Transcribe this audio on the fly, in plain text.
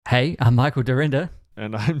Hey, I'm Michael Dorinda,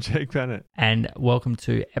 And I'm Jake Bennett. and welcome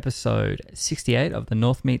to episode 68 of the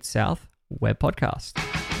North Meets South web podcast.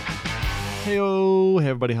 Hey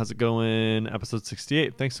everybody, how's it going? Episode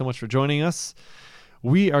 68. Thanks so much for joining us.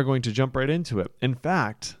 We are going to jump right into it. In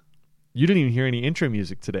fact, you didn't even hear any intro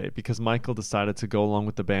music today because Michael decided to go along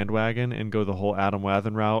with the bandwagon and go the whole Adam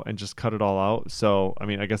Wathan route and just cut it all out. So,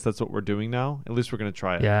 I guess that's what we're doing now. At least we're going to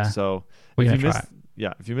try it. Yeah. So, We're if gonna you try missed, it.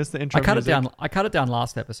 yeah, if you missed the intro I cut music, it down. I cut it down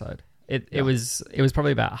last episode. It was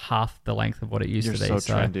probably about half the length of what it used You're to be.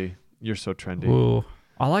 so trendy. You're so trendy. Ooh,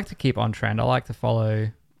 I like to keep on trend. I like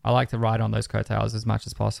to ride on those coattails as much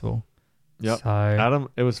as possible. Yep. So Adam,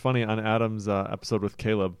 it was funny on Adam's episode with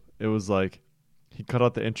Caleb. It was like he cut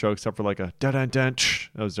out the intro except for like a da-da-da.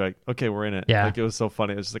 I was like, okay, we're in it. Yeah. Like it was so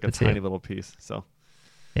funny. It was just like a That's tiny it. little piece. So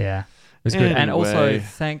yeah, it was good. And also Anyway.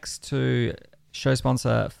 thanks to show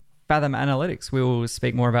sponsor Fathom Analytics. We will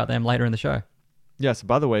speak more about them later in the show. yes,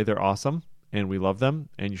 by the way, they're awesome and we love them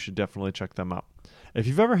and you should definitely check them out. If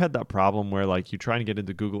you've ever had that problem where like you try and get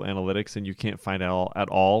into Google Analytics and you can't find out at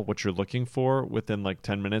all what you're looking for within like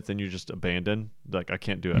 10 minutes and you just abandon, like I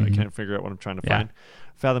can't do it. I can't figure out what I'm trying to find.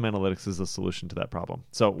 Fathom Analytics is the solution to that problem.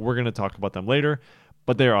 So we're going to talk about them later,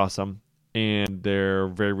 but they're awesome and they're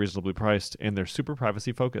very reasonably priced and they're super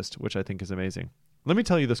privacy focused, which I think is amazing. Let me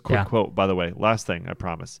tell you this quick quote, by the way. Last thing, I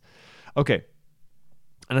promise. Okay.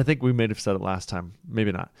 And I think we may have said it last time,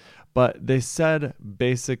 maybe not. But they said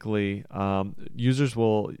basically users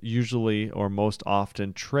will usually or most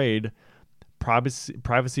often trade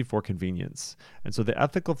privacy for convenience. And so the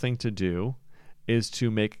ethical thing to do is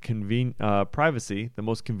to make privacy the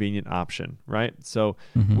most convenient option, right? So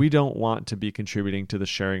we don't want to be contributing to the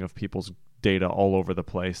sharing of people's data all over the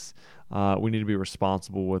place. We need to be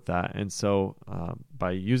responsible with that. And so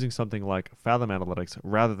by using something like Fathom Analytics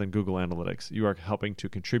rather than Google Analytics, you are helping to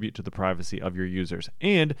contribute to the privacy of your users.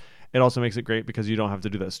 And it also makes it great because you don't have to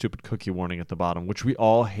do that stupid cookie warning at the bottom, which we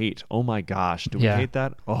all hate. Oh my gosh. Do we hate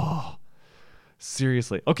that? Oh,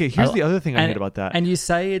 seriously. Okay, here's the other thing I hate about that. And you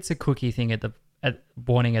say it's a cookie thing at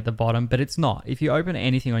warning at the bottom, but it's not. If you open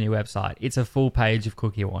anything on your website, it's a full page of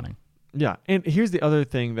cookie warning. Yeah, and here's the other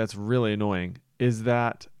thing that's really annoying is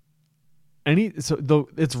that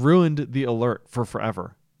it's ruined the alert for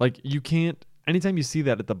forever. Like you can't, anytime you see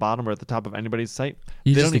that at the bottom or at the top of anybody's site,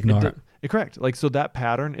 You just ignore it. Correct. Like so that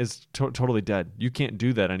pattern is totally dead. You can't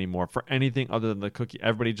do that anymore for anything other than the cookie.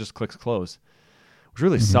 Everybody just clicks close, which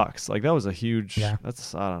really sucks. Like that was a huge.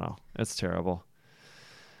 That's I don't know. It's terrible.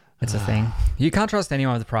 It's a thing. You can't trust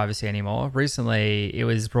anyone with privacy anymore. Recently, it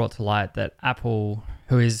was brought to light that Apple,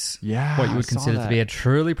 who is what you would consider to be a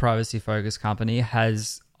truly privacy-focused company,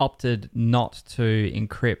 has opted not to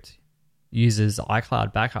encrypt users'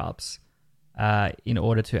 iCloud backups in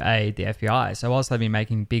order to aid the FBI. So whilst they've been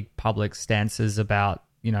making big public stances about,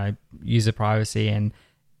 user privacy and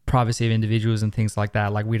privacy of individuals and things like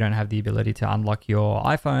that, like we don't have the ability to unlock your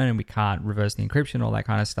iPhone and we can't reverse the encryption, all that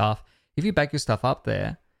kind of stuff. If you back your stuff up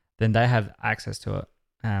there, then they have access to it,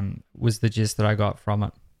 was the gist that I got from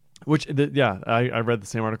it. I read the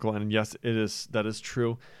same article, and yes, that is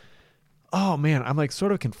true. Oh, man, I'm like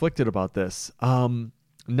sort of conflicted about this. I don't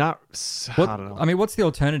know. I mean, what's the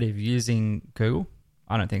alternative? Using Google?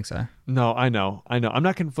 I don't think so. No, I know. I'm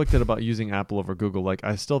not conflicted about using Apple over Google. Like,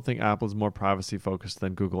 I still think Apple is more privacy-focused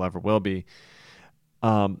than Google ever will be.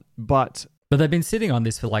 But they've been sitting on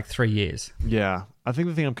this for like 3 years. Yeah. I think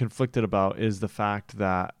the thing I'm conflicted about is the fact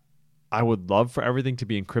that I would love for everything to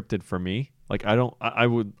be encrypted for me. Like I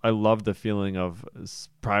love the feeling of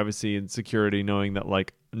privacy and security, knowing that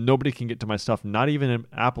like nobody can get to my stuff, not even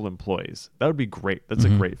Apple employees. That would be great. That's a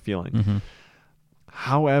great feeling.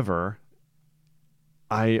 However,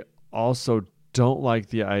 I also don't like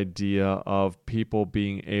the idea of people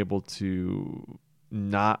being able to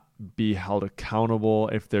not be held accountable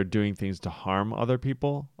if they're doing things to harm other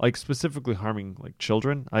people, like specifically harming like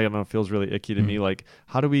children. I don't know, it feels really icky to me. Like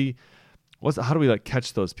how do we like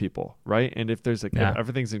catch those people, right? And if there's like if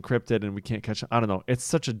everything's encrypted and we can't catch, I don't know. It's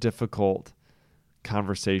such a difficult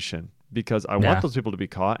conversation because I want those people to be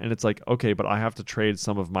caught, and it's like, okay, but I have to trade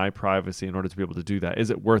some of my privacy in order to be able to do that. Is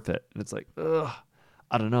it worth it? And it's like,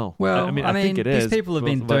 I don't know. Well, I think it is. These people have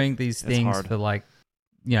been doing these things hard. for like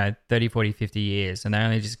 30, 40, 50 years, and they're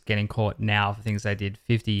only just getting caught now for things they did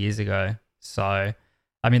 50 years ago. So,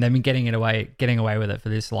 I mean, they've been getting away with it for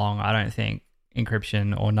this long. I don't think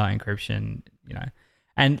encryption or no encryption,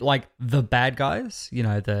 and like the bad guys,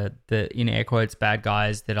 the in air quotes bad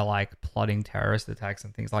guys that are like plotting terrorist attacks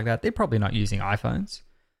and things like that, they're probably not using iPhones.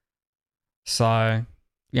 So,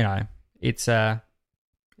 it's I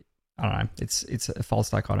don't know. It's a false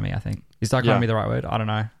dichotomy, I think. Is dichotomy the right word? I don't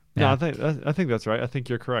know. No, I think that's right. I think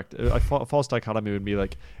you're correct. A false dichotomy would be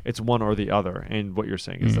like it's one or the other, and what you're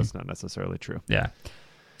saying is that's not necessarily true. Yeah.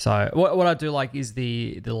 So what I do like is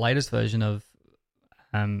the latest version of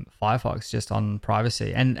Firefox just on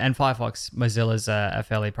privacy, and Firefox, Mozilla's a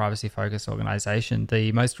fairly privacy focused organization.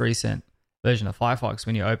 The most recent version of Firefox,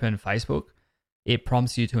 when you open Facebook, it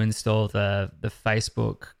prompts you to install the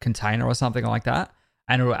Facebook container or something like that,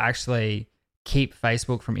 and it will actually keep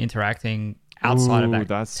Facebook from interacting outside of that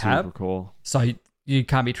that's tab. Super cool. So you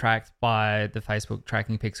can't be tracked by the Facebook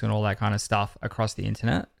tracking pixel and all that kind of stuff across the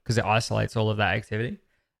internet because it isolates all of that activity.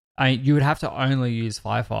 I mean, you would have to only use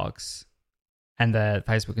Firefox and the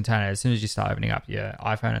Facebook container. As soon as you start opening up your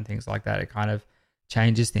iPhone and things like that, it kind of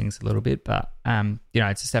changes things a little bit. But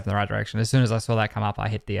it's a step in the right direction. As soon as I saw that come up, I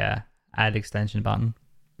hit the add extension button.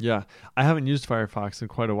 Yeah, I haven't used Firefox in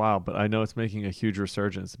quite a while, but I know it's making a huge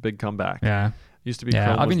resurgence, a big comeback. Yeah, used to be. Yeah,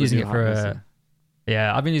 Chrome I've been using it for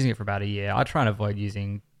I've been using it for about a year. I try and avoid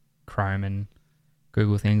using Chrome and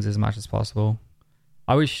Google things as much as possible.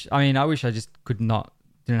 I wish I just didn't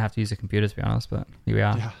have to use a computer, to be honest, but here we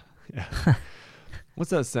are. Yeah.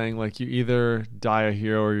 What's that saying? Like, you either die a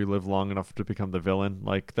hero or you live long enough to become the villain.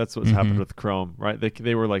 Like, that's what's happened with Chrome, right?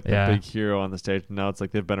 They were like the big hero on the stage, and now it's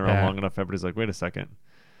like they've been around long enough. Everybody's like, wait a second.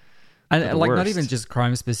 And like, not even just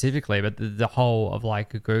Chrome specifically, but the whole of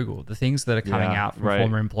like Google, the things that are coming out from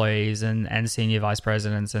former employees and senior vice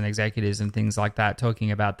presidents and executives and things like that,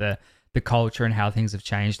 talking about the culture and how things have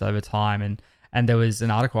changed over time. And there was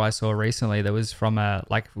an article I saw recently that was from it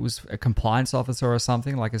was a compliance officer or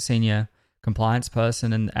something, like a senior compliance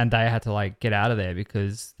person, and they had to like get out of there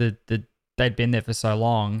because they'd been there for so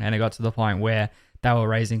long, and it got to the point where they were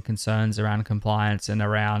raising concerns around compliance and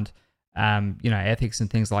around ethics and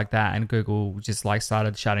things like that, and Google just like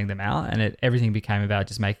started shutting them out, and everything became about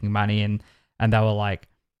just making money, and they were like,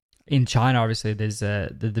 in China obviously there's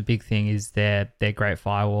the big thing is their Great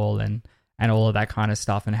Firewall and all of that kind of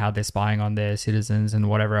stuff, and how they're spying on their citizens and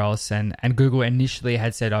whatever else, and Google initially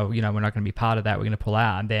had said, we're not going to be part of that, we're going to pull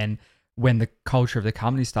out. And then when the culture of the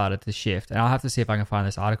company started to shift, and I'll have to see if I can find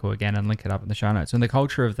this article again and link it up in the show notes, when the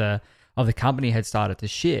culture of the company had started to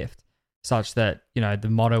shift such that, the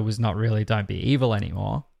motto was not really "don't be evil"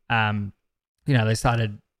 anymore. They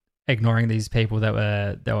started ignoring these people that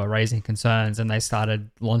were raising concerns, and they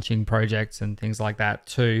started launching projects and things like that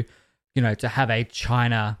to have a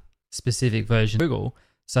China specific version of Google,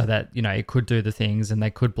 so that it could do the things, and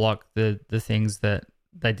they could block the things that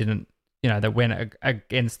they didn't, that went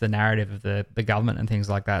against the narrative of the government and things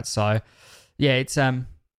like that. So yeah, it's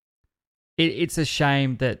a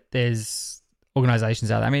shame that there's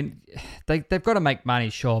organizations out there. I mean, they've got to make money,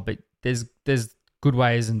 sure, but there's good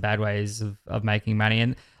ways and bad ways of making money.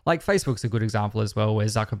 And like Facebook's a good example as well, where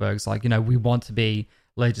Zuckerberg's like, we want to be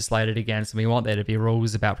legislated against, and we want there to be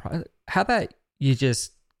rules about. How about you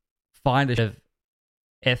just find ethicity?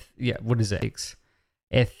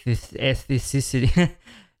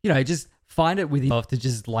 Just find it within yourself to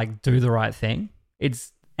just like do the right thing. Be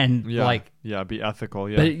ethical.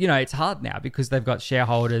 Yeah, but it's hard now because they've got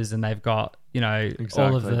shareholders and they've got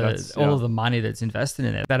all of the money that's invested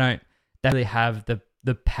in it. They don't really have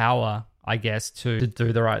the power, I guess, to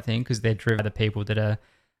do the right thing because they're driven by the people that are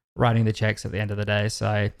writing the checks at the end of the day.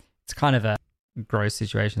 So it's kind of a gross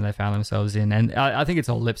situation they found themselves in, and I think it's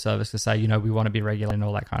all lip service to say we want to be regular and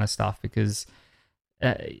all that kind of stuff because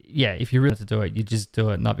if you really want to do it, you just do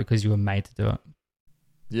it, not because you were made to do it.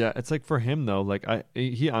 Yeah, it's like for him though, like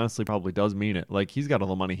he honestly probably does mean it. Like he's got all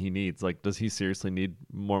the money he needs. Like, does he seriously need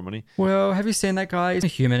more money? Well, have you seen that guy? He's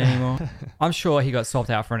not human anymore. I'm sure he got swapped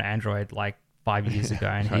out for an android like 5 years ago,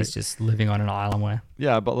 and he's just living on an island where.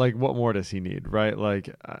 Yeah, but like, what more does he need, right?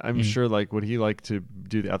 Like, I'm sure, like, would he like to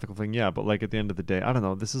do the ethical thing? Yeah, but like at the end of the day, I don't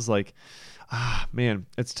know. This is like, man,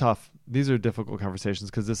 it's tough. These are difficult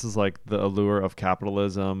conversations because this is like the allure of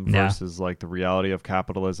capitalism versus like the reality of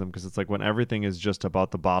capitalism. Because it's like when everything is just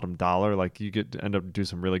about the bottom dollar, like you get to end up do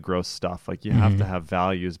some really gross stuff. Like you have to have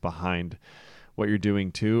values behind what you're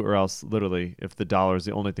doing too, or else literally, if the dollar is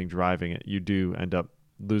the only thing driving it, you do end up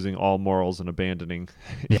losing all morals and abandoning,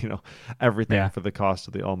 everything for the cost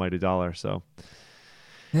of the almighty dollar. So,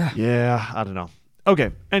 I don't know.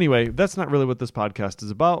 Okay. Anyway, that's not really what this podcast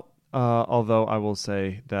is about. Although I will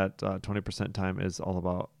say that 20% time is all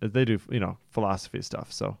about, they do, philosophy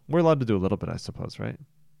stuff. So we're allowed to do a little bit, I suppose, right?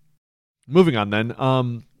 Moving on then.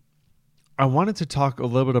 I wanted to talk a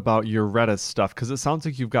little bit about your Redis stuff because it sounds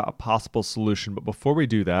like you've got a possible solution. But before we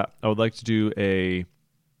do that, I would like to do a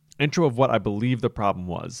intro of what I believe the problem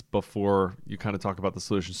was before you kind of talk about the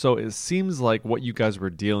solution. So it seems like what you guys were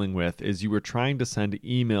dealing with is you were trying to send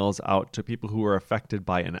emails out to people who were affected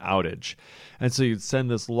by an outage. And so you'd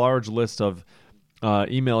send this large list of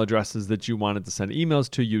email addresses that you wanted to send emails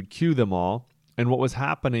to. You'd queue them all. And what was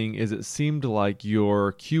happening is it seemed like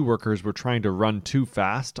your queue workers were trying to run too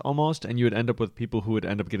fast almost, and you would end up with people who would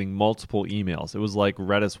end up getting multiple emails. It was like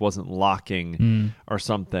Redis wasn't locking or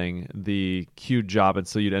something the queued job, and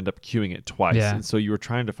so you'd end up queuing it twice. Yeah. And so you were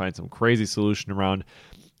trying to find some crazy solution around,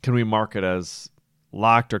 can we mark it as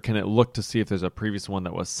locked, or can it look to see if there's a previous one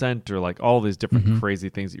that was sent, or like all these different crazy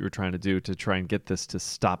things that you were trying to do to try and get this to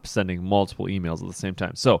stop sending multiple emails at the same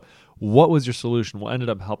time. So what was your solution? What ended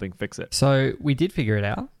up helping fix it? So we did figure it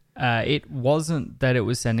out. It wasn't that it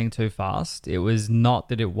was sending too fast. It was not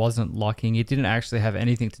that it wasn't locking. It didn't actually have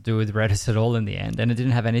anything to do with Redis at all in the end, and it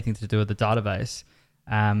didn't have anything to do with the database.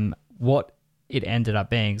 What it ended up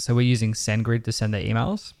being, so we're using SendGrid to send their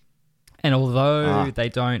emails. And although they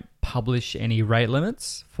don't publish any rate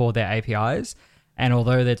limits for their APIs, and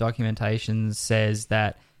although their documentation says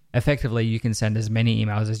that effectively you can send as many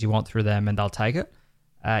emails as you want through them and they'll take it,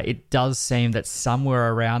 it does seem that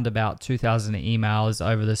somewhere around about 2,000 emails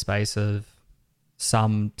over the space of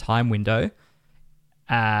some time window,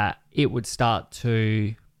 it would start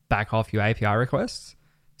to back off your API requests.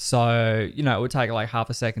 So, you know, it would take like half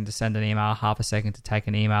a second to send an email, half a second to take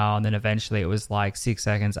an email, and then eventually it was like 6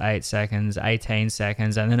 seconds, 8 seconds, 18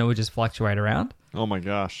 seconds, and then it would just fluctuate around. Oh my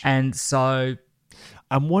gosh. And so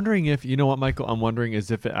I'm wondering if, you know what, Michael, I'm wondering is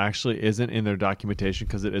if it actually isn't in their documentation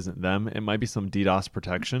because it isn't them. It might be some DDoS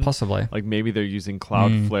protection. Possibly. Like maybe they're using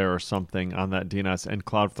Cloudflare or something on that DNS, and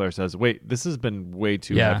Cloudflare says, wait, this has been way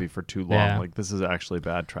too heavy for too long. Yeah. Like this is actually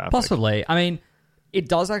bad traffic. Possibly. I mean, it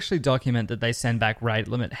does actually document that they send back rate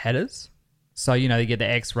limit headers. So, you know, you get the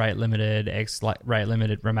X rate limited, X rate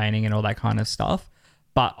limited remaining and all that kind of stuff.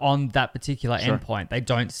 But on that particular endpoint, they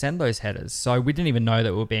don't send those headers. So we didn't even know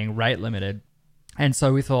that we were being rate limited. And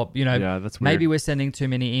so we thought, you know, that's maybe we're sending too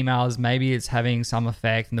many emails. Maybe it's having some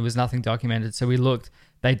effect, and there was nothing documented. So we looked.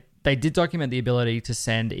 They did document the ability to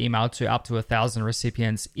send email to up to 1,000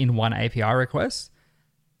 recipients in one API request.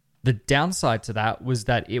 The downside to that was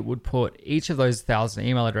that it would put each of those 1,000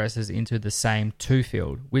 email addresses into the same to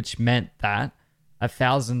field, which meant that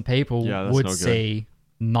 1,000 people would see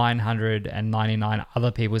 999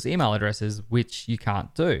 other people's email addresses, which you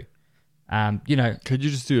can't do. You know, could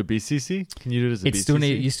you just do a BCC? Can you do it as a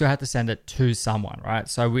BCC? You still have to send it to someone, right?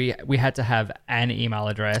 So we had to have an email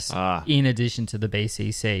address in addition to the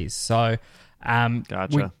BCCs. So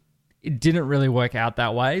gotcha. It didn't really work out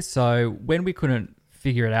that way. So when we couldn't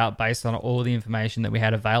figure it out based on all the information that we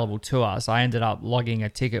had available to us, I ended up logging a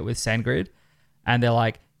ticket with SendGrid, and they're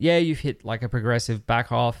like, yeah, you've hit like a progressive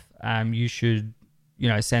back off. You should, you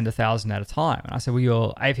know, send 1,000 at a time. And I said, well,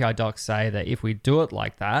 your API docs say that if we do it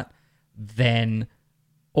like that, then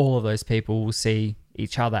all of those people will see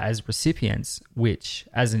each other as recipients, which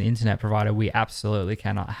as an internet provider, we absolutely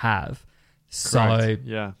cannot have. So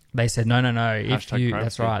they said, no.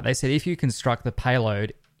 That's right. They said, if you construct the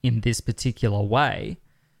payload in this particular way,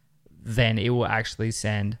 then it will actually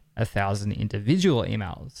send 1,000 individual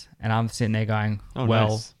emails. And I'm sitting there going,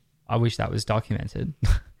 nice. I wish that was documented.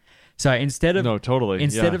 So instead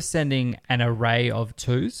of sending an array of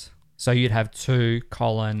twos, so you'd have 2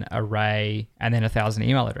 array and then 1,000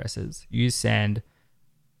 email addresses, you send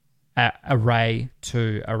array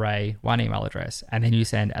to array 1 email address, and then you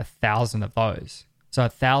send 1,000 of those. So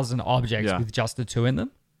 1,000 objects with just the 2 in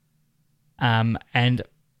them. And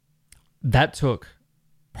that took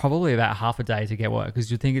probably about half a day to get work,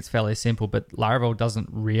 because you'd think it's fairly simple, but Laravel doesn't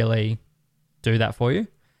really do that for you.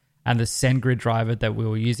 And the SendGrid driver that we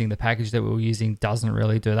were using, the package that we were using, doesn't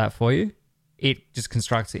really do that for you. It just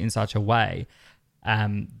constructs it in such a way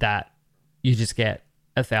that you just get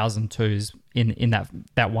 1,000 twos in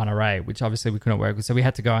that one array, which obviously we couldn't work with. So we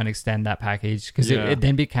had to go and extend that package, because it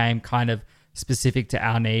then became kind of specific to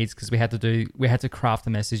our needs, because we had to craft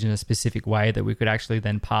the message in a specific way that we could actually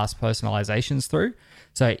then pass personalizations through.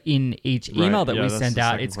 So in each email that we send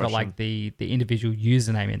out, it's got like the individual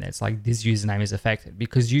username in there. It's like, this username is affected,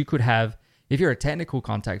 because you could have, if you're a technical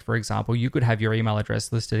contact, for example, you could have your email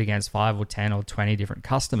address listed against 5 or 10 or 20 different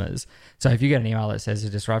customers. So if you get an email that says a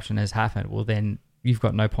disruption has happened, well, then you've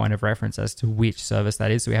got no point of reference as to which service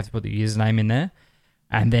that is. So we have to put the username in there.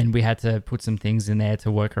 And then we had to put some things in there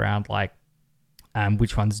to work around, like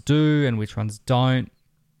which ones do and which ones don't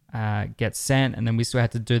get sent. And then we still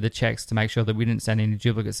had to do the checks to make sure that we didn't send any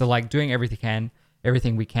duplicates. So like doing everything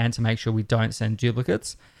we can to make sure we don't send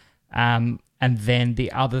duplicates. And then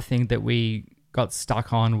the other thing that we got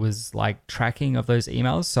stuck on was like tracking of those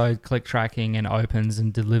emails. So click tracking and opens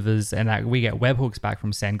and delivers, and we get webhooks back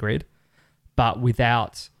from SendGrid, but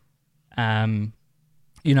without, without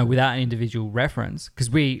an individual reference. Because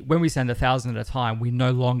when we send 1,000 at a time, we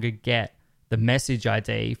no longer get the message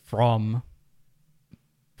ID from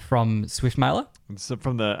SwiftMailer. So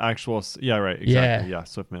from the actual, yeah, right, exactly, yeah,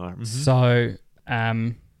 SwiftMailer. Mm-hmm. So,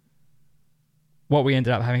 what we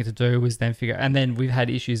ended up having to do was then and then we've had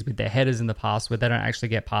issues with their headers in the past where they don't actually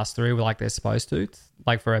get passed through like they're supposed to,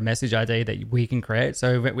 like for a message ID that we can create.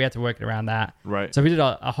 So we had to work around that. Right. So we did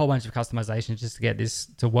a whole bunch of customizations just to get this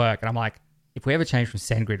to work. And I'm like, if we ever change from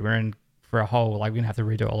SendGrid, we're in for a whole, like we're going to have to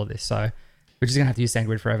redo all of this. So we're just going to have to use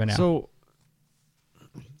SendGrid forever now.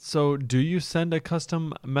 So do you send a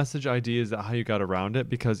custom message ID? Is that how you got around it?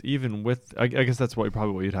 Because even with, I guess that's what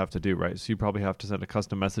you'd have to do, right? So you probably have to send a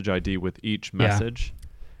custom message ID with each message. Yeah.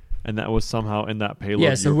 And that was somehow in that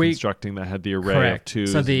payload you were constructing that had the array of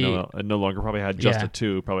twos. So no longer probably had just a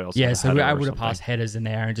two, probably also had a so I would have passed headers in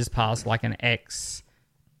there and just passed like an X.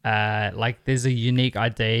 Like there's a unique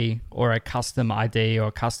ID or a custom ID or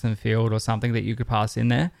a custom field or something that you could pass in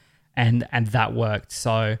there. And that worked.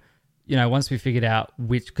 So once we figured out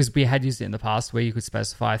because we had used it in the past where you could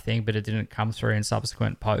specify a thing, but it didn't come through in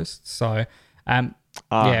subsequent posts. So,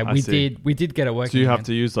 we did get it working. So you have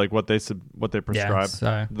to use like what they prescribe.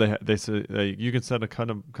 So they say you can set a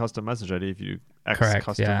kind of custom message ID if you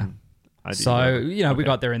custom ID. So we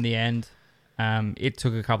got there in the end. It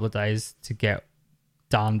took a couple of days to get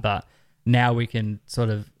done, but now we can sort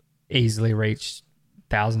of easily reach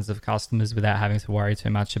thousands of customers without having to worry too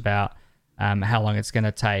much about how long it's going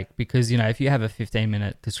to take, because if you have a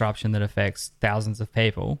 15-minute disruption that affects thousands of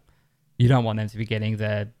people, you don't want them to be getting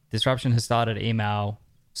the disruption has started email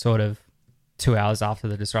sort of 2 hours after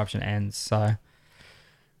the disruption ends. So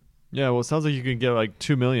yeah, well, it sounds like you can get like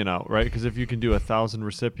 2 million out, right? Because if you can do 1,000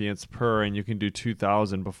 recipients per, and you can do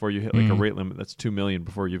 2,000 before you hit like a rate limit, that's 2 million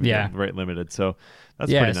before you get rate limited. So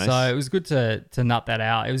that's pretty nice. So it was good to nut that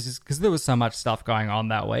out. It was just because there was so much stuff going on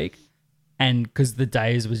that week. And because the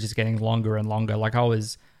days was just getting longer and longer. Like I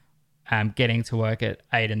was getting to work at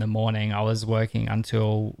 8 a.m. I was working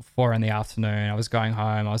until 4 p.m. I was going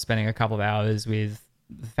home. I was spending a couple of hours with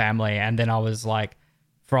family. And then I was like,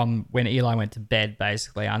 from when Eli went to bed,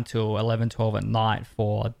 basically, until 11, 12 at night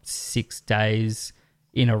for 6 days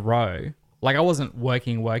in a row. Like I wasn't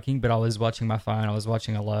working, but I was watching my phone. I was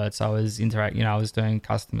watching alerts. I was interacting, I was doing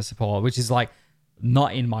customer support, which is like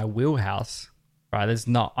not in my wheelhouse. Right, there's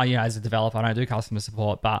not, as a developer, I don't do customer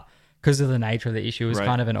support, but because of the nature of the issue, it was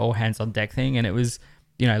kind of an all hands on deck thing. And it was,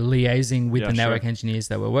 liaising with the network engineers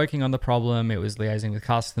that were working on the problem. It was liaising with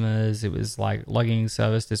customers. It was like logging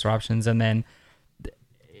service disruptions. And then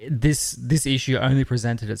this issue only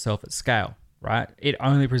presented itself at scale, right? It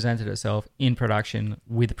only presented itself in production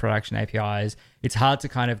with production APIs. It's hard to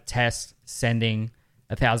kind of test sending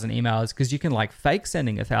 1,000 emails because you can like fake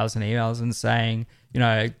sending 1,000 emails and saying,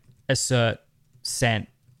 assert sent,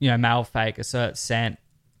 mail fake, assert sent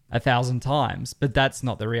 1,000 times, but that's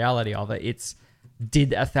not the reality of it. It's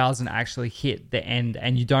did 1,000 actually hit the end,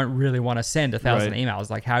 and you don't really want to send 1,000 emails.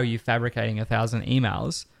 Like how are you fabricating 1,000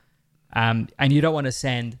 emails? And you don't want to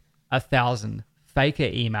send 1,000 faker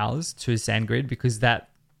emails to SendGrid because that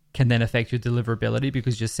can then affect your deliverability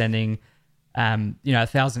because you're sending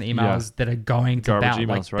 1,000 emails that are going to bounce.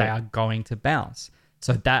 Emails, they are going to bounce.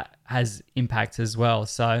 So that has impact as well.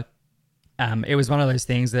 So it was one of those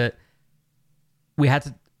things that we had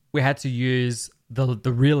to use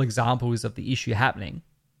the real examples of the issue happening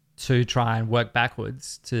to try and work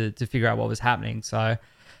backwards to figure out what was happening. So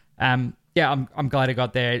I'm glad it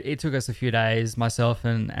got there. It took us a few days, myself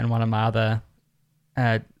and one of my other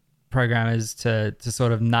programmers to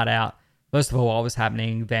sort of nut out first of all what was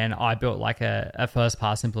happening. Then I built like a first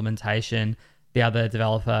pass implementation. The other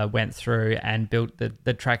developer went through and built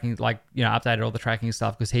the tracking, updated all the tracking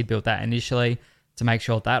stuff because he built that initially to make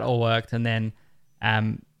sure that all worked. And then,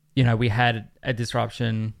 we had a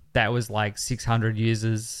disruption that was like 600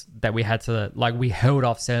 users that we had to, we held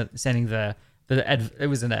off sending it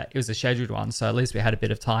was a scheduled one. So at least we had a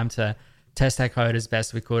bit of time to test our code as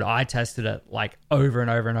best we could. I tested it like over and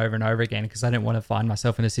over and over and over again because I didn't want to find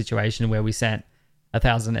myself in a situation where we sent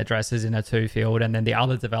 1,000 addresses in a 2 field, and then the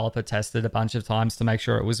other developer tested a bunch of times to make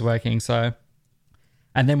sure it was working. So,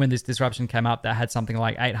 and then when this disruption came up that had something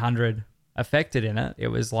like 800 affected in it, it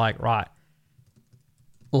was like, right,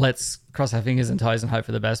 let's cross our fingers and toes and hope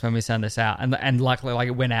for the best when we send this out. And luckily,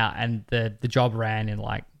 it went out and the job ran in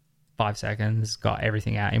 5 seconds, got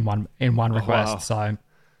everything out in one request. Wow. So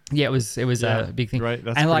yeah, it was a big thing. Right,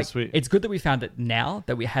 that's pretty sweet. It's good that we found it now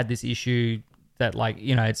that we had this issue that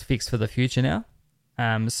it's fixed for the future now.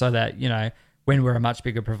 so that, when we're a much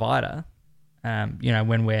bigger provider,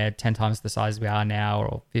 when we're 10 times the size we are now,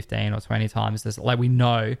 or 15 or 20 times this, we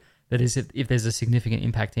know that if there's a significant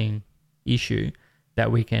impacting issue,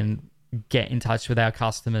 that we can get in touch with our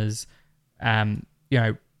customers,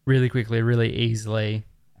 really quickly, really easily,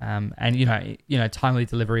 and timely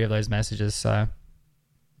delivery of those messages. So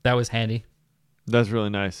that was handy. That's really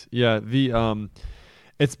nice. Yeah,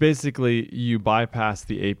 it's basically you bypass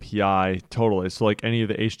the API totally. So like any of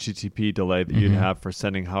the HTTP delay that you'd have for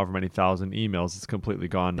sending however many thousand emails, it's completely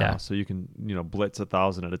gone now. Yeah. So you can blitz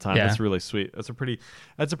 1,000 at a time. Yeah. That's really sweet. That's a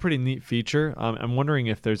pretty neat feature. I'm wondering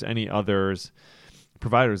if there's any others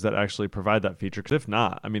providers that actually provide that feature. Because if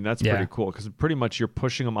not, I mean, that's pretty cool, because pretty much you're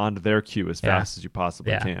pushing them onto their queue as fast as you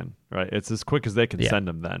possibly can. Right? It's as quick as they can send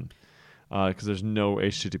them then. Because there's no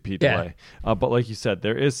HTTP delay. But like you said,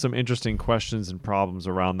 there is some interesting questions and problems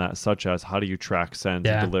around that, such as how do you track sends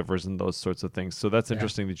and delivers and those sorts of things. So that's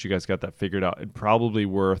interesting that you guys got that figured out. It's probably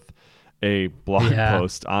worth a blog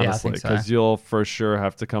post, honestly, because you'll for sure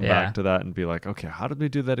have to come back to that and be like, okay, how did we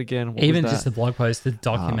do that again? What Even just a blog post to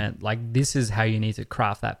document, this is how you need to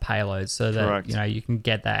craft that payload so that you can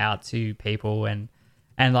get that out to people. And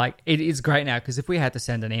it is great now, because if we had to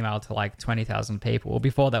send an email to 20,000 people,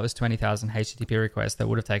 before that was 20,000 HTTP requests, that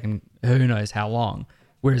would have taken who knows how long.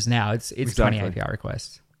 Whereas now it's 20 API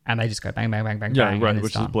requests, and they just go bang, bang, bang, bang, bang. Right,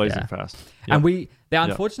 which is blazing fast. Yep. And the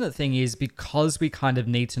unfortunate thing is, because we kind of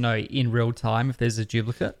need to know in real time if there's a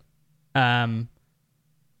duplicate,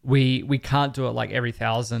 we can't do it every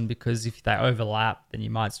 1,000, because if they overlap, then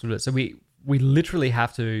you might still do it. So we literally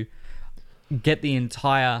have to get the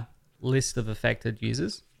entire list of affected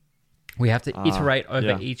users. We have to iterate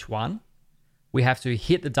over each one. We have to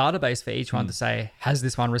hit the database for each one to say, has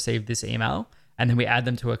this one received this email? And then we add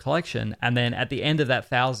them to a collection. And then at the end of that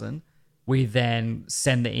 1,000, we then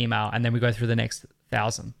send the email, and then we go through the next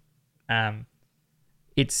 1,000.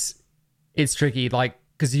 It's tricky,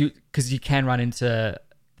 because you can run into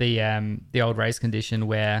the old race condition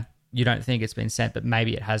where you don't think it's been sent, but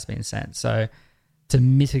maybe it has been sent. So to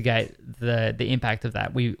mitigate the impact of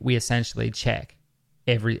that, we essentially check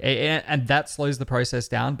and that slows the process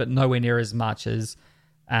down, but nowhere near as much as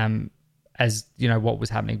what was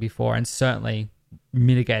happening before, and certainly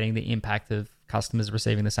mitigating the impact of customers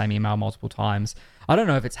receiving the same email multiple times. I don't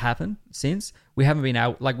know if it's happened since. We haven't been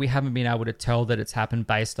able to tell that it's happened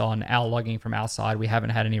based on our logging from our side. We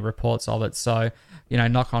haven't had any reports of it. So,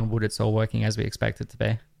 knock on wood, it's all working as we expect it to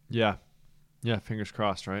be. Yeah. Fingers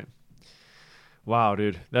crossed, right? Wow,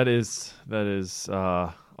 dude, that is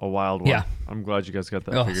a wild one. Yeah. I'm glad you guys got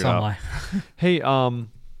that figured out. Hey,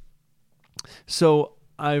 so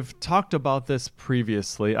I've talked about this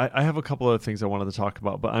previously. I have a couple other things I wanted to talk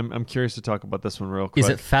about, but I'm curious to talk about this one real quick. Is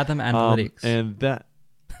it Fathom Analytics? And that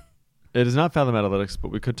it is not Fathom Analytics, but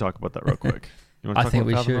we could talk about that real quick. You want to talk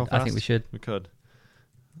about Fathom real fast? I think we should. We could.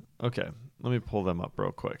 Okay, let me pull them up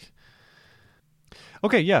real quick.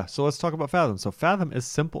 Okay, yeah, so let's talk about Fathom. So Fathom is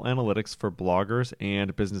simple analytics for bloggers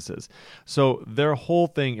and businesses. So their whole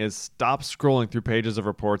thing is stop scrolling through pages of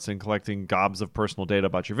reports and collecting gobs of personal data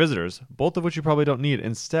about your visitors, both of which you probably don't need.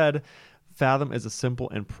 Instead, Fathom is a simple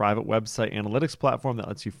and private website analytics platform that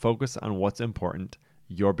lets you focus on what's important,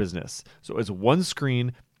 your business. So it's one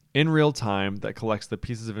screen in real time that collects the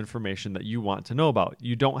pieces of information that you want to know about.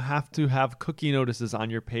 You don't have to have cookie notices on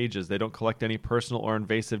your pages. They don't collect any personal or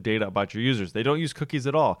invasive data about your users. They don't use cookies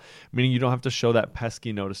at all, meaning you don't have to show that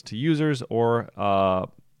pesky notice to users or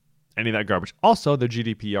any of that garbage. Also, they're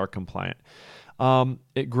GDPR compliant.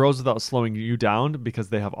 It grows without slowing you down because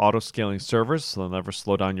they have auto-scaling servers, so they'll never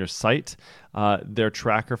slow down your site. Their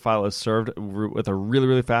tracker file is served with a really,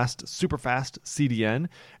 really fast, super fast CDN,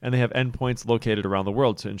 and they have endpoints located around the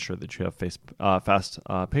world to ensure that you have fast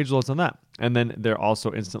page loads on that. And then they're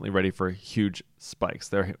also instantly ready for huge spikes.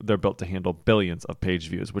 They're built to handle billions of page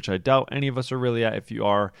views, which I doubt any of us are really at. If you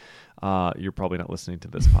are, you're probably not listening to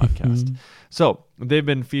this podcast. So they've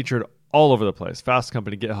been featured all over the place. Fast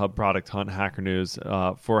Company, GitHub, Product Hunt, Hacker News,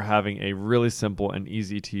 for having a really simple and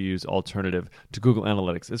easy to use alternative to Google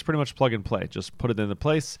Analytics. It's pretty much plug and play. Just put it into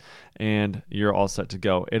place and you're all set to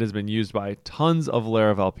go. It has been used by tons of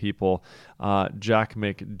Laravel people. Jack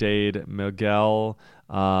McDade, Miguel.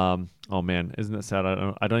 Oh man, isn't that sad?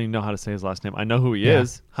 I don't even know how to say his last name. I know who he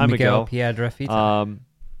is. Hi, Miguel. Piedrafita.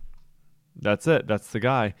 That's it. That's the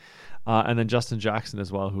guy. And then Justin Jackson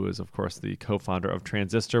as well, who is, of course, the co-founder of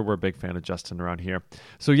Transistor. We're a big fan of Justin around here.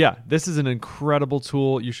 So yeah, this is an incredible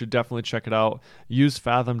tool. You should definitely check it out. Use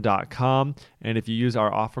fathom.com. And if you use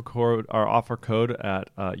our offer code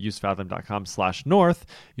at usefathom.com/north,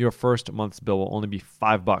 your first month's bill will only be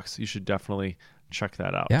 $5. You should definitely check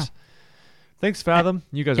that out. Yeah. Thanks, Fathom.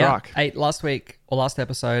 You guys rock. Last week or last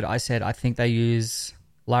episode, I said I think they use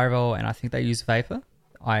Laravel and I think they use Vapor.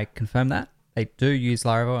 I confirmed that. They do use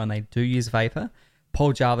Laravel and they do use Vapor.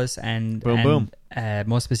 Paul Jarvis and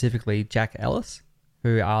more specifically Jack Ellis,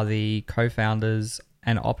 who are the co-founders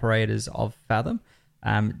and operators of Fathom.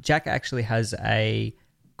 Jack actually has a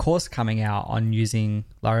course coming out on using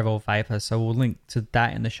Laravel Vapor, so we'll link to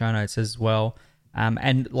that in the show notes as well.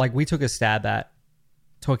 And like we took a stab at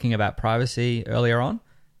talking about privacy earlier on.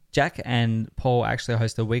 Jack and Paul actually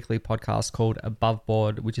host a weekly podcast called Above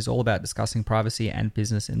Board, which is all about discussing privacy and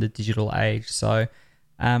business in the digital age. So,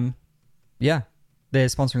 yeah, they're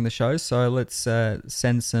sponsoring the show. So let's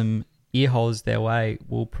send some ear holes their way.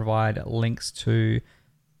 We'll provide links to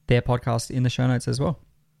their podcast in the show notes as well.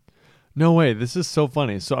 No way. This is so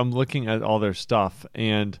funny. So I'm looking at all their stuff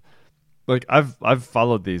and like I've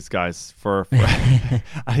followed these guys for I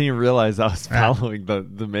didn't even realize I was following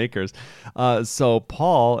the makers. So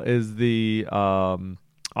Paul is the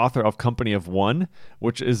author of Company of One,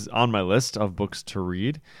 which is on my list of books to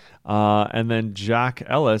read. And then Jack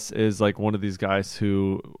Ellis is like one of these guys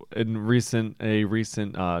who in a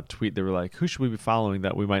recent tweet they were like, who should we be following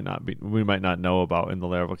that we might not know about in the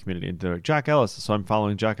Laravel community? And they're like, Jack Ellis. So I'm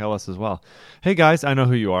following Jack Ellis as well. Hey guys, I know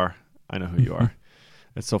who you are.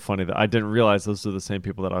 It's so funny that I didn't realize those are the same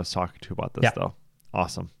people that I was talking to about this, though.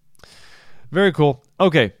 Awesome. Very cool.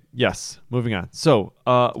 Okay. Yes. Moving on. So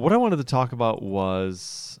what I wanted to talk about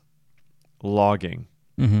was logging.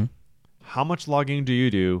 Mm-hmm. How much logging do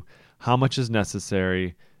you do? How much is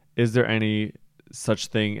necessary? Is there any such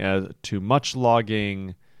thing as too much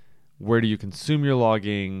logging? Where do you consume your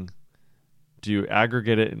logging? Do you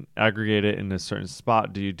aggregate it in a certain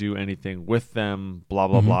spot? Do you do anything with them? Blah,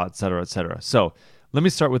 blah, blah, et cetera, et cetera. So let me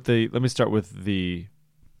start with the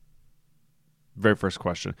very first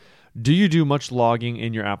question. Do you do much logging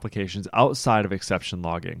in your applications outside of exception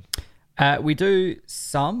logging? We do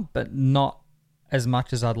some, but not as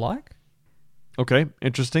much as I'd like. Okay,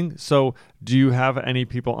 interesting. So do you have any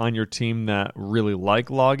people on your team that really like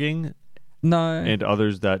logging? No. And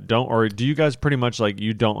others that don't? Or do you guys pretty much like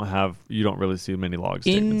you don't really see many log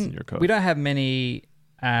statements in your code? We don't have many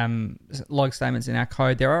log statements in our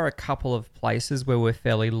code. There are a couple of places where we're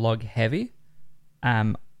fairly log heavy.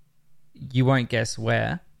 You won't guess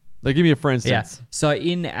where. Like, give me a for instance. Yeah. So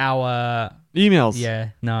in our emails. Yeah,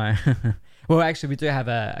 no. Well, actually, we do have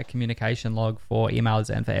a communication log for emails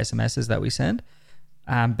and for SMSs that we send.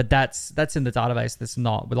 But that's in the database. That's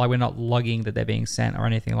not we're not logging that they're being sent or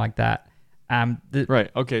anything like that.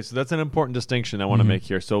 Right. Okay. So that's an important distinction I want to make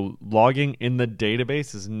here. So logging in the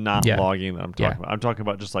database is not logging that I'm talking about. I'm talking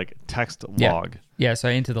about just like text log. Yeah. So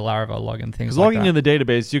into the Laravel log and things like that. Because logging in the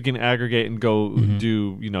database, you can aggregate and go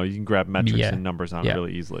do, you can grab metrics and numbers on it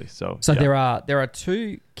really easily. So there are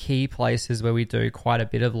two key places where we do quite a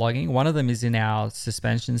bit of logging. One of them is in our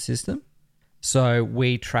suspension system. So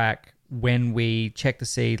we track when we check to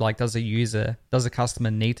see, like, does a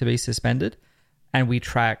customer need to be suspended? And we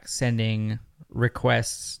track sending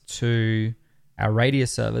requests to our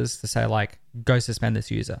Radius servers to say, like, go suspend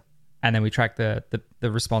this user. And then we track the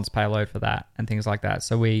response payload for that and things like that.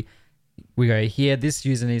 So we go here, this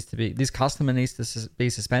customer needs to be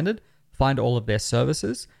suspended, find all of their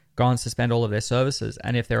services, go and suspend all of their services.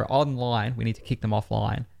 And if they're online, we need to kick them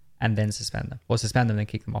offline and then suspend them, or suspend them and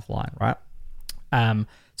kick them offline, right?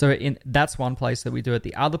 So that's one place that we do it.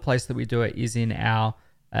 The other place that we do it is in our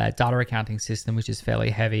data accounting system, which is fairly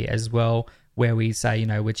heavy as well, where we say,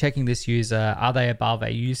 we're checking this user. Are they above a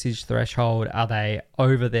usage threshold? Are they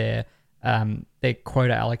over their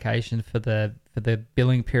quota allocation for the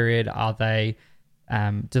billing period? Are they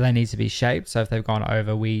do they need to be shaped? So if they've gone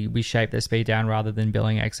over, we shape their speed down rather than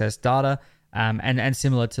billing excess data. And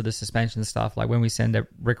similar to the suspension stuff, like when we send a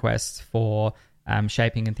request for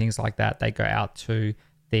shaping and things like that, they go out to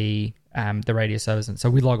the Radius servers, and so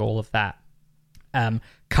we log all of that.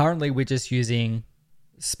 Currently, we're just using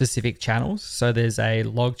specific channels. So there's a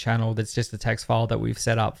log channel that's just a text file that we've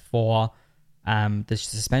set up for the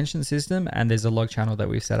suspension system, and there's a log channel that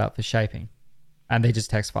we've set up for shaping, and they're just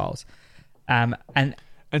text files. And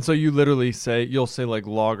so you literally you'll say like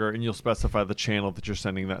logger, and you'll specify the channel that you're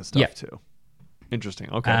sending that stuff to. Interesting.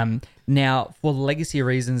 Okay. Now, for legacy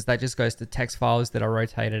reasons, that just goes to text files that are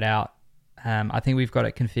rotated out. I think we've got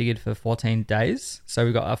it configured for 14 days. So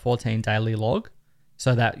we've got a 14 daily log,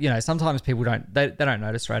 so that, sometimes people don't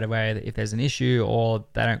notice right away if there's an issue, or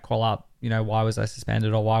they don't call up, why was I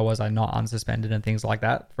suspended, or why was I not unsuspended, and things like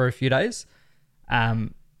that for a few days.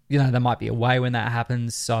 There might be a way when that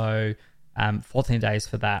happens. So 14 days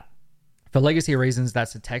for that. For legacy reasons,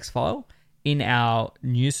 that's a text file. in our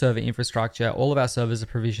new server infrastructure, all of our servers are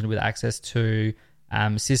provisioned with access to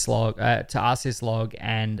syslog, to rsyslog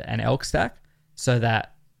and an elk stack, so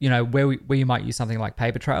that, you know, where you might use something like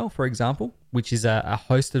Papertrail, for example, which is a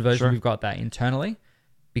hosted version. Sure. We've got that internally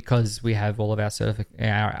because we have all of our ISO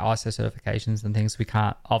certifications and things. We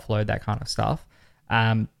can't offload that kind of stuff.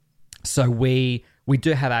 So we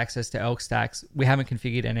do have access to elk stacks. We haven't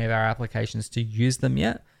configured any of our applications to use them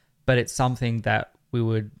yet, but it's something that we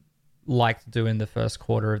would like to do in the first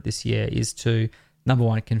quarter of this year, is to, number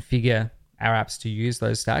one, configure our apps to use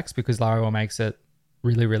those stacks, because Laravel makes it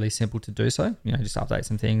really, really simple to do so. You know, just update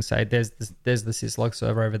some things, say there's the syslog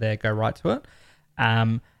server over there, go right to it.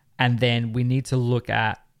 And then we need to look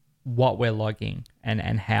at what we're logging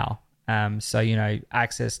and how. So, you know,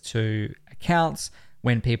 access to accounts,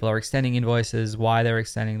 when people are extending invoices, why they're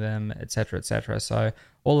extending them, et cetera, et cetera. So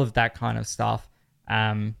all of that kind of stuff.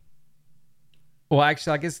 Well,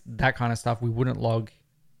 actually, I guess that kind of stuff we wouldn't log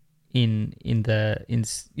in you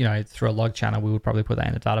know, through a log channel. We would probably put that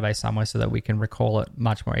in a database somewhere so that we can recall it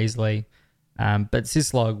much more easily. But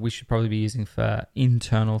syslog we should probably be using for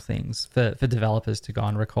internal things, for developers to go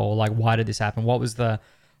and recall, like, why did this happen? What was the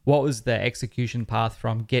execution path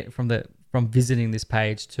from visiting this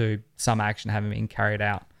page to some action having been carried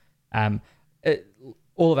out?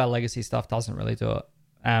 All of our legacy stuff doesn't really do it.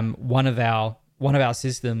 One of our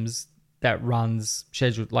systems that runs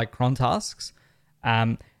scheduled, like cron tasks,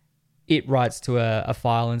 it writes to a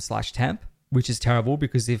file in /temp, which is terrible,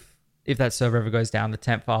 because if that server ever goes down, the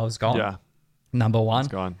temp file is gone. Yeah. Number one.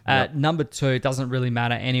 It's gone. Yep. Number two, it doesn't really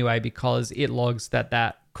matter anyway, because it logs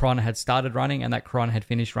that cron had started running and that cron had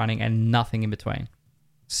finished running and nothing in between.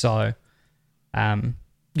 So, yeah,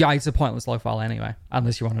 it's a pointless log file anyway,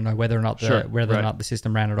 unless you want to know whether or not or not the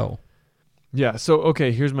system ran at all. Yeah. So,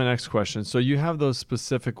 okay, here's my next question. So you have those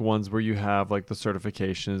specific ones where you have like the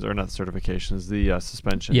certifications, or not certifications, the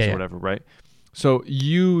suspensions or whatever, right? So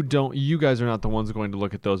you guys are not the ones going to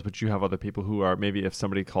look at those, but you have other people who are. Maybe if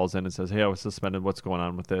somebody calls in and says, hey, I was suspended, what's going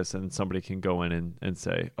on with this? And somebody can go in and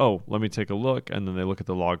say, oh, let me take a look. And then they look at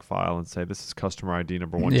the log file and say, this is customer ID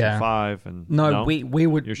number 125. And we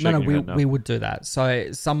would do that.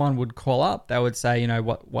 So someone would call up, they would say, you know,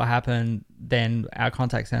 what happened? Then our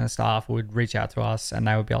contact center staff would reach out to us and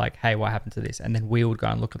they would be like, hey, what happened to this? And then we would go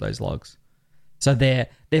and look at those logs. So they're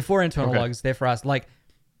for internal logs. They're for us. Like,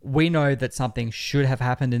 we know that something should have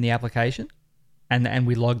happened in the application, and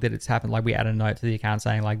we log that it's happened. Like, we add a note to the account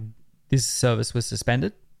saying, like, this service was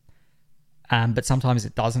suspended, but sometimes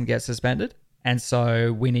it doesn't get suspended. And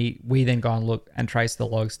so we then go and look and trace the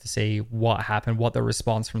logs to see what happened, what the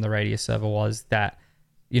response from the Radius server was that,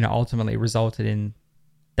 you know, ultimately resulted in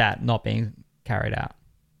that not being carried out.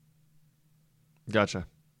 Gotcha.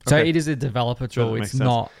 So it is a developer tool. It's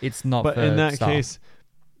not But for in that stuff. case,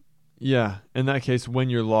 yeah, in that case, when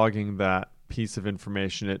you're logging that piece of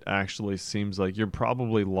information, it actually seems like you're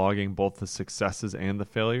probably logging both the successes and the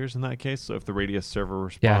failures in that case. So if the Radius server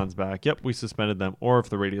responds back, yep, we suspended them. Or if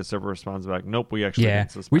the Radius server responds back, nope, we actually didn't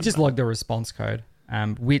suspend we just them. log the response code,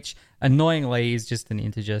 which annoyingly is just an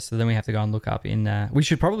integer. So then we have to go and look up we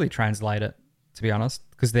should probably translate it, to be honest,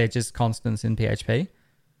 because they're just constants in PHP.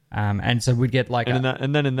 And so we'd get like...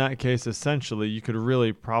 And then in that case, essentially, you could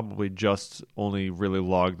really probably just only really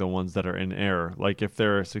log the ones that are in error. Like if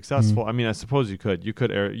they're successful, I mean, I suppose you could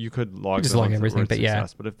log just the log ones everything, that were but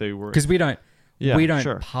success. But if they were... Because we don't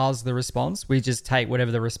parse the response. We just take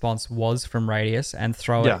whatever the response was from Radius and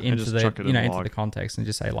throw it into the context and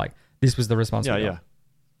just say, like, this was the response. Yep,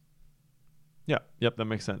 that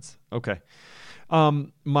makes sense. Okay.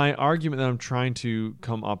 My argument that I'm trying to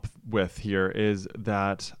come up with here is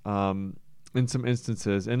that in some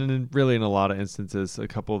instances, and in a lot of instances,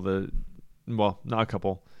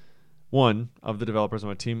 one of the developers on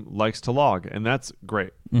my team likes to log, and that's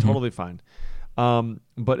great, totally fine.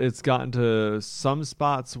 But it's gotten to some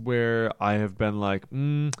spots where I have been like,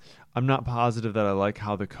 I'm not positive that I like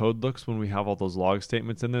how the code looks when we have all those log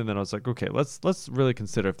statements in there. And then I was like, okay, let's really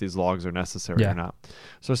consider if these logs are necessary or not.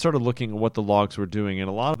 So I started looking at what the logs were doing, and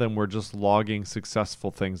a lot of them were just logging successful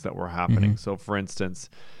things that were happening. So for instance,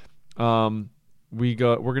 we're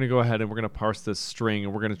going to go ahead and we're going to parse this string,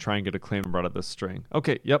 and we're going to try and get a claim number out of this string.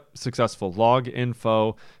 Okay, yep, successful. Log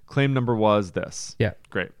info, claim number was this. Yeah.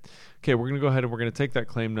 Great. Okay, we're going to go ahead and we're going to take that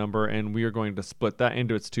claim number and we are going to split that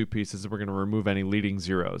into its two pieces, and we're going to remove any leading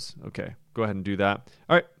zeros. Okay, go ahead and do that.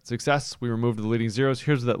 All right, success. We removed the leading zeros.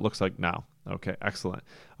 Here's what that looks like now. Okay, excellent.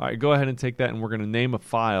 All right, go ahead and take that, and we're going to name a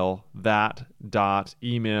file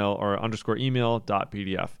that.email or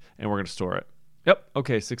 _email.pdf, and we're going to store it. Yep,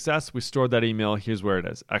 okay, success. We stored that email. Here's where it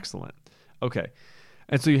is. Excellent. Okay.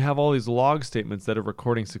 And so you have all these log statements that are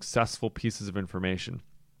recording successful pieces of information.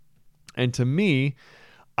 And to me,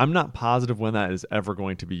 I'm not positive when that is ever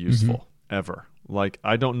going to be useful, ever. Like,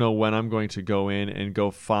 I don't know when I'm going to go in and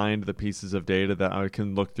go find the pieces of data that I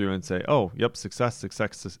can look through and say, oh, yep, success,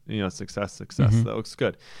 success. That looks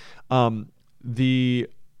good.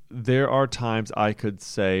 There are times I could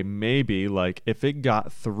say maybe, like, if it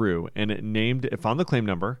got through and it found the claim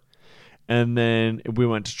number, and then we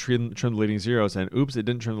went to trim the leading zeros, and oops, it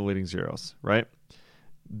didn't trim the leading zeros, right?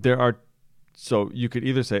 So you could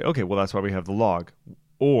either say, okay, well, that's why we have the log.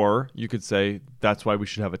 Or you could say, that's why we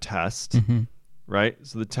should have a test, right?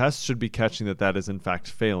 So the test should be catching that is in fact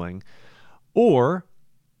failing. Or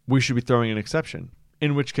we should be throwing an exception,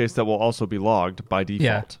 in which case that will also be logged by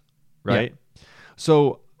default, right? Yeah.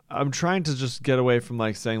 So I'm trying to just get away from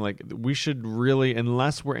like saying like we should really,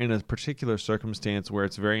 unless we're in a particular circumstance where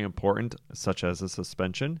it's very important, such as a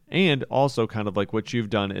suspension, and also kind of like what you've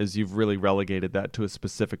done is you've really relegated that to a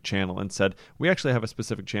specific channel and said, we actually have a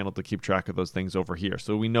specific channel to keep track of those things over here.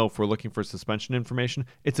 So we know if we're looking for suspension information,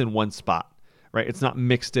 it's in one spot, right? It's not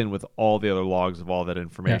mixed in with all the other logs of all that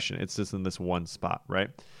information. Yeah. It's just in this one spot, right?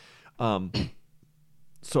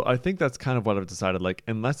 So I think that's kind of what I've decided. Like,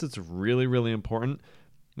 unless it's really, really important,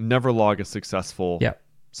 never log a successful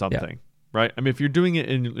something, right? I mean, if you're doing it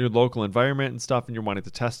in your local environment and stuff and you're wanting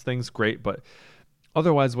to test things, great. But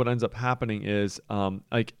otherwise, what ends up happening is,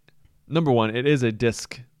 like, number one, it is a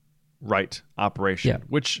disk write operation,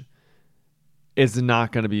 which is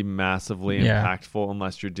not going to be massively impactful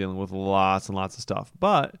unless you're dealing with lots and lots of stuff.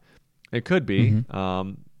 But it could be.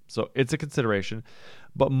 So it's a consideration.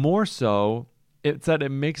 But more so, it's that it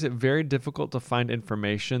makes it very difficult to find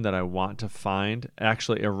information that I want to find,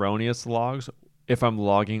 actually erroneous logs, if I'm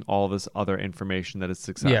logging all this other information that is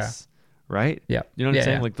success. Right? Yeah. You know what I'm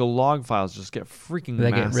saying? Like, the log files just get freaking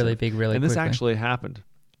massive. They get really big really quickly. And this actually happened.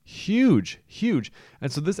 Huge.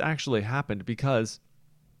 And so this actually happened because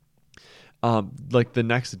like the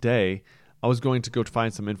next day, I was going to go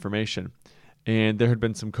find some information. And there had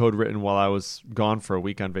been some code written while I was gone for a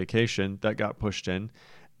week on vacation that got pushed in.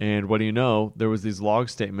 And what do you know? There was these log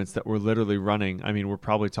statements that were literally running. I mean, we're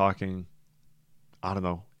probably talking, I don't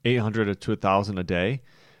know, 800 to 1,000 a day.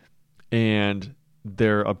 And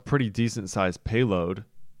they're a pretty decent sized payload.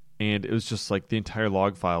 And it was just like the entire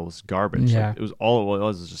log file was garbage. Yeah. Like, it was all it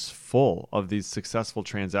was just full of these successful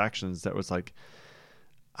transactions that was like,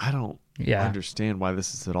 I don't understand why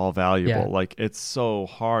this is at all valuable. Yeah. Like, it's so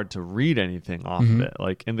hard to read anything off of it.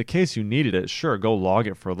 Like, in the case you needed it, sure, go log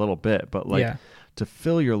it for a little bit. But like, to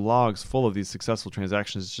fill your logs full of these successful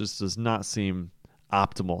transactions just does not seem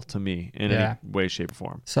optimal to me in any way, shape, or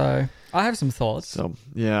form. So I have some thoughts. So,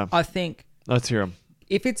 yeah. I think... Let's hear them.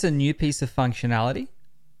 If it's a new piece of functionality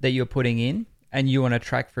that you're putting in and you want to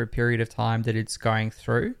track for a period of time that it's going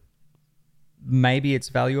through, maybe it's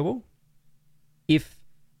valuable. If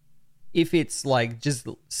it's like just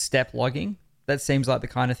step logging, that seems like the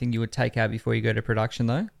kind of thing you would take out before you go to production,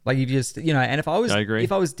 though. Like, you just, and if I was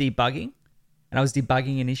debugging and I was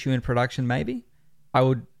debugging an issue in production, maybe I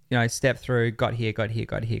would, step through, got here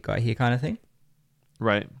kind of thing.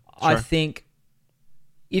 Right. Sure. I think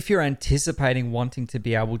if you're anticipating wanting to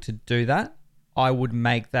be able to do that, I would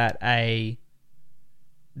make that a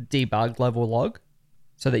debug level log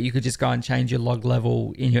so that you could just go and change your log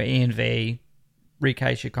level in your env,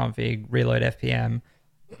 recache your config, reload FPM,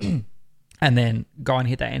 and then go and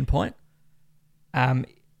hit that endpoint.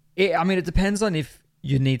 It depends on if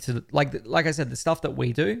you need to, like I said, the stuff that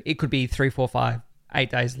we do, it could be 3, 4, 5, 8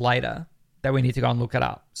 days later that we need to go and look it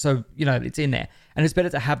up. So, it's in there. And it's better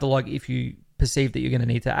to have the log if you perceive that you're going to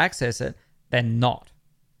need to access it than not.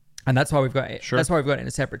 And that's why we've got it. Sure. That's why we've got it in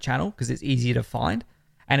a separate channel, because it's easier to find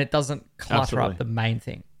and it doesn't clutter up the main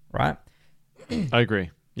thing, right? I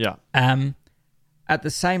agree. Yeah. At the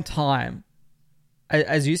same time,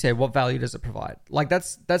 as you said, what value does it provide? Like,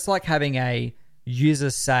 that's like having a user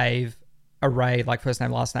save array, like first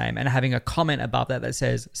name, last name, and having a comment above that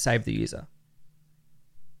says save the user.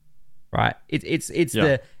 Right? It's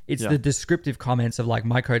the descriptive comments of like,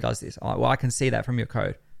 my code does this. Oh, well, I can see that from your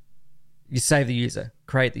code. You save the user,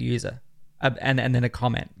 create the user, and then a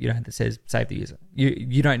comment, that says save the user.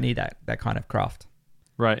 You don't need that kind of craft.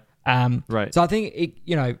 Right. Right. So I think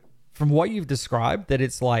it, from what you've described, that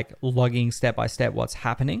it's like logging step by step what's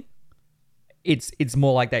happening. It's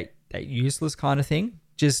more like that useless kind of thing,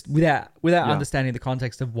 just without understanding the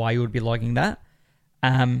context of why you would be logging that.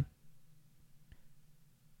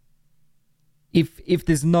 If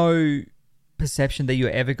there's no perception that you're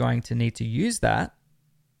ever going to need to use that,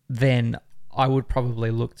 then I would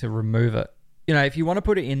probably look to remove it. If you want to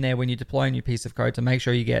put it in there when you deploy a new piece of code to make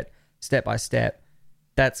sure you get step by step,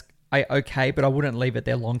 that's okay, but I wouldn't leave it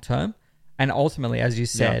there long term. And ultimately, as you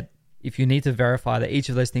said, if you need to verify that each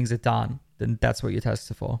of those things are done, then that's what you test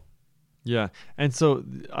it for. Yeah. And so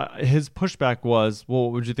his pushback was, well,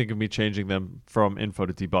 what would you think of me changing them from info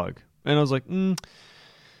to debug? And I was like,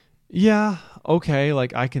 yeah, okay,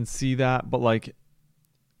 like I can see that, but like,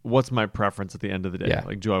 what's my preference at the end of the day? Yeah.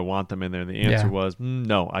 Like, do I want them in there? And the answer was,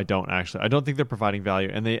 no, I don't actually. I don't think they're providing value.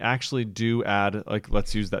 And they actually do add, like,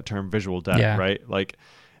 let's use that term, visual debt, right? Like,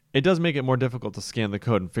 it does make it more difficult to scan the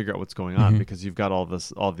code and figure out what's going on because you've got all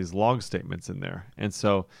these log statements in there. And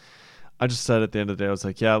so I just said at the end of the day, I was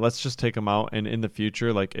like, yeah, let's just take them out. And in the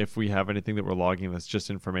future, like if we have anything that we're logging that's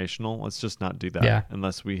just informational, let's just not do that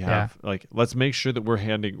unless we have like, let's make sure that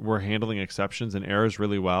we're handling exceptions and errors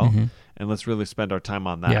really well. And let's really spend our time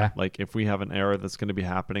on that. Like if we have an error that's going to be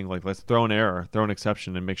happening, like let's throw an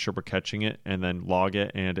exception and make sure we're catching it and then log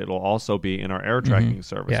it. And it'll also be in our error tracking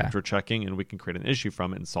service, which we're checking, and we can create an issue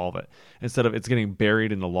from it and solve it instead of it's getting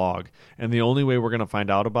buried in the log. And the only way we're going to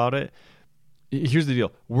find out about it, here's the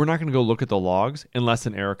deal. We're not going to go look at the logs unless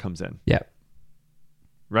an error comes in. Yeah.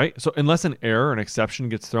 Right? So unless an error, an exception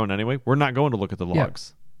gets thrown anyway, we're not going to look at the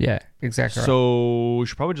logs. Yeah, exactly. So we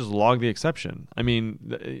should probably just log the exception. I mean,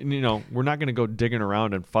 we're not going to go digging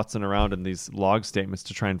around and futzing around in these log statements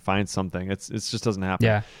to try and find something. It just doesn't happen.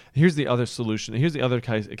 Yeah. Here's the other solution. Here's the other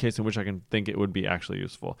case in which I can think it would be actually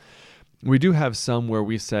useful. We do have some where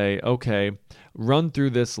we say, okay, run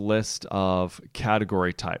through this list of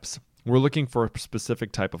category types. We're looking for a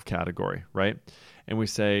specific type of category, right? And we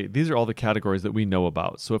say, these are all the categories that we know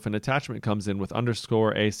about. So if an attachment comes in with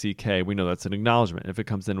 _ACK, we know that's an acknowledgement. If it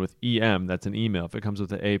comes in with EM, that's an email. If it comes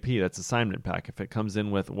with an AP, that's assignment pack. If it comes in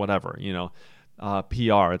with whatever,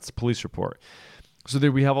 PR, it's police report. So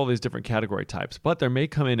there we have all these different category types. But there may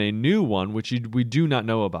come in a new one, which we do not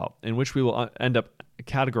know about, in which we will end up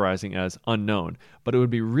categorizing as unknown. But it would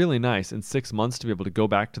be really nice in 6 months to be able to go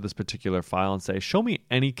back to this particular file and say, show me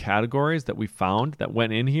any categories that we found that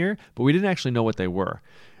went in here, but we didn't actually know what they were.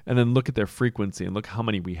 And then look at their frequency and look how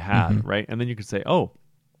many we had, right? And then you could say, oh,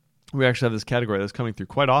 we actually have this category that's coming through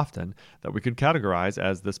quite often that we could categorize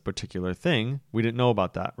as this particular thing. We didn't know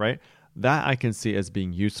about that, right? That I can see as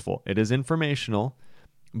being useful. It is informational,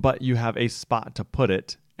 but you have a spot to put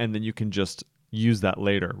it, and then you can just use that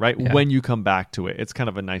later, right? Yeah. When you come back to it. It's kind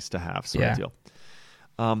of a nice to have sort of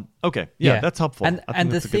deal. Okay. Yeah, that's helpful. And I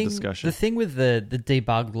think that's a good discussion. The thing with the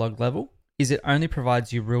debug log level is it only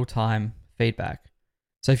provides you real-time feedback.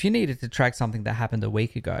 So if you needed to track something that happened a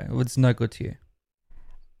week ago, it's no good to you.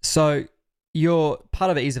 So your part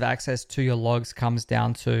of ease of access to your logs comes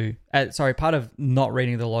down to, part of not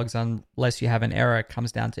reading the logs unless you have an error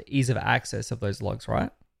comes down to ease of access of those logs, right?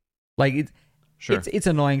 Like it's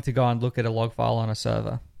annoying to go and look at a log file on a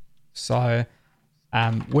server. So,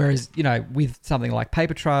 whereas, with something like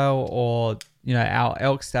Papertrail or, our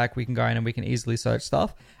Elk Stack, we can go in and we can easily search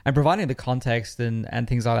stuff, and providing the context and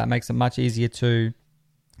things like that makes it much easier to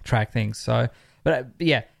track things. So,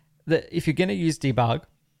 if you're going to use debug,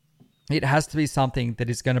 it has to be something that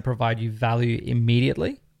is going to provide you value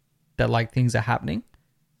immediately, that like things are happening.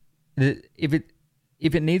 If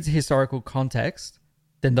it needs historical context,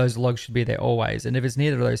 then those logs should be there always. And if it's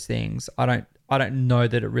neither of those things, I don't know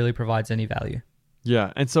that it really provides any value.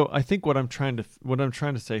 Yeah, and so I think what I'm trying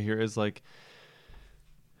to say here is like,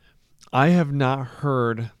 I have not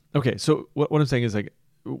heard. Okay, so what I'm saying is like,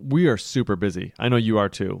 we are super busy. I know you are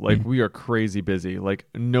too. Like we are crazy busy. Like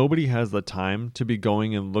nobody has the time to be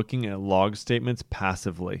going and looking at log statements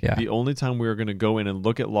passively. Yeah. The only time we are going to go in and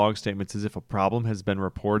look at log statements is if a problem has been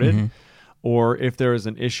reported or if there is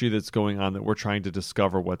an issue that's going on that we're trying to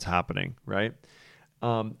discover what's happening, right?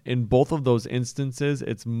 In both of those instances,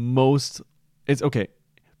 it's okay.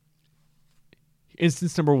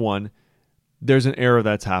 Instance number one, there's an error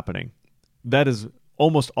that's happening. That is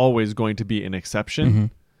almost always going to be an exception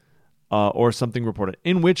or something reported.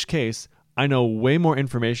 In which case, I know way more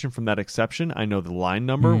information from that exception. I know the line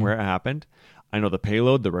number, where it happened. I know the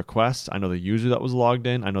payload, the request. I know the user that was logged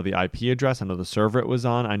in. I know the IP address. I know the server it was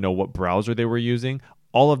on. I know what browser they were using.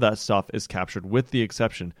 All of that stuff is captured with the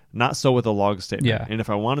exception. Not so with a log statement. Yeah. And if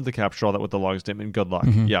I wanted to capture all that with the log statement, good luck.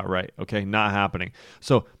 Yeah, right. Okay, not happening.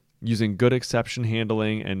 So using good exception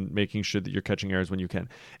handling and making sure that you're catching errors when you can.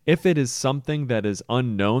 If it is something that is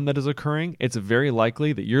unknown that is occurring, it's very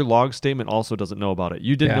likely that your log statement also doesn't know about it.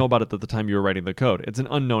 You didn't know about it at the time you were writing the code. It's an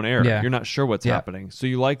unknown error. Yeah. You're not sure what's happening. So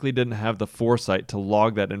you likely didn't have the foresight to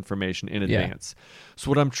log that information in advance.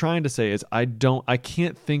 So what I'm trying to say is I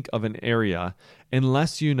can't think of an area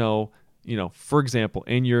unless you know, for example,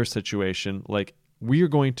 in your situation, like we are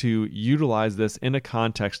going to utilize this in a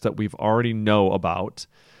context that we've already know about.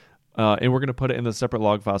 and we're going to put it in the separate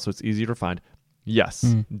log file so it's easier to find.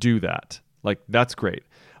 Yes, do that. Like, that's great.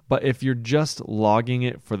 But if you're just logging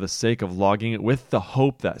it for the sake of logging it with the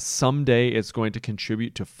hope that someday it's going to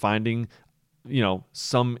contribute to finding,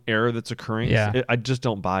 some error that's occurring, I just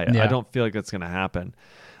don't buy it. I don't feel like that's going to happen.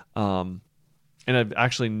 And I've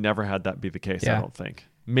actually never had that be the case, I don't think.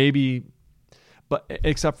 Maybe, but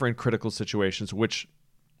except for in critical situations, which,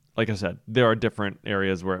 like I said, there are different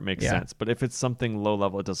areas where it makes sense. But if it's something low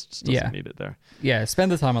level, it just doesn't need it there. Yeah,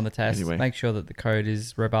 spend the time on the test. Anyway. Make sure that the code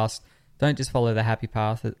is robust. Don't just follow the happy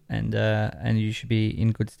path, and you should be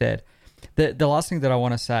in good stead. The last thing that I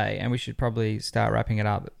want to say, and we should probably start wrapping it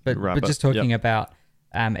up, but just talking about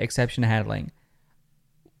exception handling.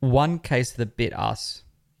 One case that bit us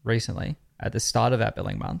recently at the start of our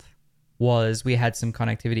billing month was we had some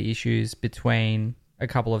connectivity issues between a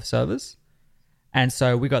couple of servers. And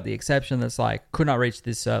so we got the exception that's like, could not reach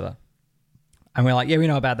this server. And we're like, yeah, we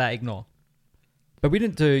know about that, ignore. But we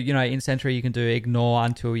didn't do, in Sentry, you can do ignore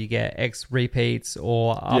until you get X repeats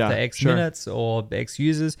or after X minutes or X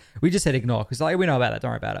users. We just said ignore because we know about that,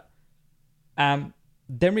 don't worry about it.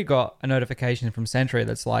 Then we got a notification from Sentry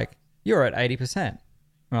that's like, you're at 80%.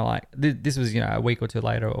 And we're like, this was, a week or two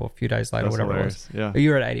later or a few days later, whatever hilarious. It was. Yeah.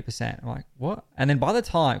 You're at 80%. I'm like, what? And then by the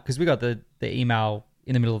time, because we got the email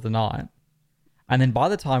in the middle of the night, and then by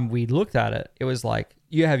the time we looked at it, it was like,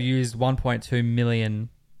 you have used 1.2 million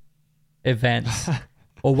events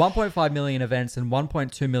or 1.5 million events, and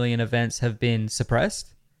 1.2 million events have been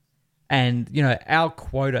suppressed. And, our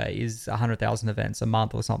quota is 100,000 events a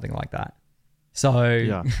month or something like that.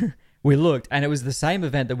 So we looked, and it was the same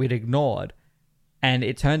event that we'd ignored. And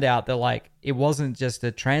it turned out that it wasn't just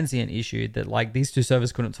a transient issue, that these two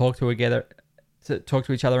servers couldn't talk to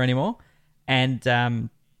each other anymore.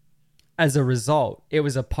 And as a result, it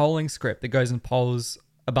was a polling script that goes and polls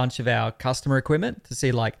a bunch of our customer equipment to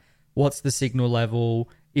see what's the signal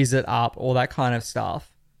level, is it up, all that kind of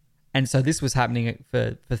stuff. And so this was happening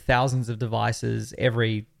for thousands of devices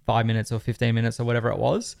every 5 minutes or 15 minutes or whatever it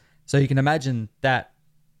was. So you can imagine that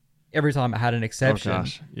every time it had an exception,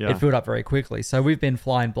 it filled up very quickly. So we've been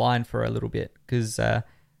flying blind for a little bit because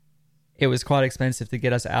it was quite expensive to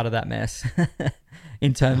get us out of that mess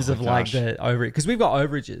in terms of the overage. Because we've got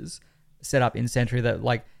overages set up in Sentry that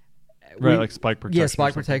like spike protection. Yeah,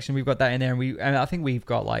 spike protection. We've got that in there, and I think we've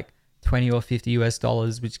got $20 or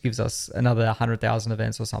 $50, which gives us another 100,000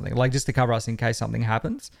 events or something, just to cover us in case something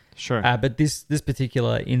happens. Sure. But this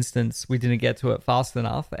particular instance, we didn't get to it fast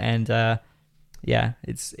enough, and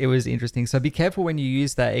it was interesting. So be careful when you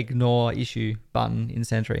use that ignore issue button in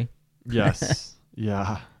Sentry. Yes.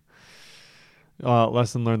 Yeah.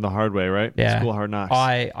 Lesson learned the hard way, right? Yeah. School hard knocks.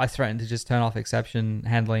 I threatened to just turn off exception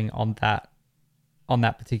handling on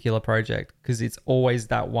that particular project because it's always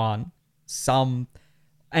that one.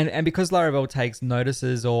 And because Laravel takes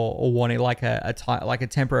notices or warning like a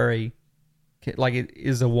temporary, it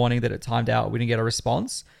is a warning that it timed out, we didn't get a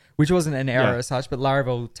response, which wasn't an error as such, but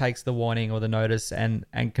Laravel takes the warning or the notice and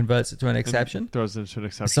converts it to an exception. Throws it into an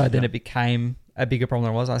exception. So then it became a bigger problem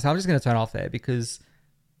than it was. I said, I'm just going to turn off there because,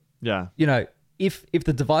 if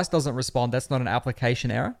the device doesn't respond, that's not an application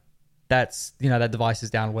error. That's, that device is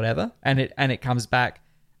down, whatever, and it comes back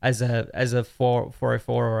as a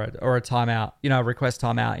 404 or a timeout, a request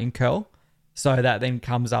timeout in curl. So that then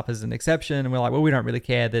comes up as an exception, and we're like, well, we don't really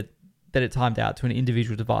care that it timed out to an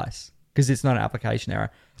individual device because it's not an application error.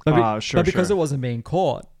 But because it wasn't being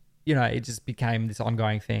caught, it just became this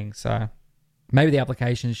ongoing thing. So maybe the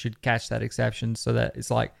application should catch that exception so that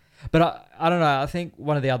it's but I don't know. I think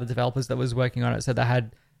one of the other developers that was working on it said they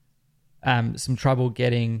had some trouble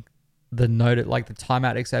getting the the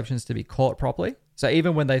timeout exceptions to be caught properly. So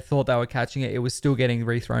even when they thought they were catching it, it was still getting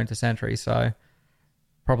rethrown to Sentry. So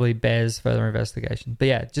probably bears further investigation. But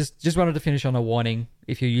yeah, just wanted to finish on a warning.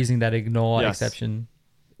 If you're using that ignore exception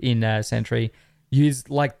in Sentry,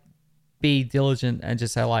 be diligent and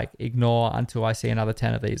just say ignore until I see another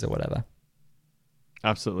 10 of these or whatever.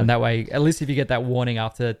 Absolutely. And that way, at least if you get that warning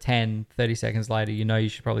after 10, 30 seconds later, you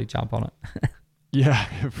should probably jump on it. Yeah,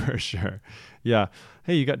 for sure. Yeah.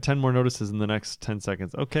 Hey, you got 10 more notices in the next 10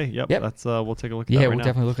 seconds. Okay. Yep. That's we'll take a look at that right now. Yeah, we'll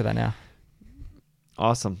definitely look at that now.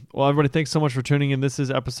 Awesome. Well, everybody, thanks so much for tuning in. This is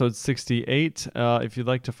episode 68. If you'd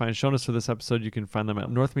like to find show notes for this episode, you can find them at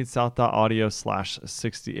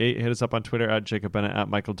northmeetsouth.audio/68. Hit us up on Twitter at Jacob Bennett, at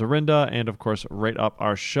Michael Dorinda, and of course, rate up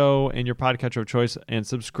our show in your podcatcher of choice and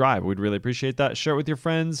subscribe. We'd really appreciate that. Share it with your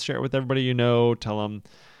friends. Share it with everybody you know. Tell them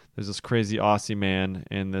there's this crazy Aussie man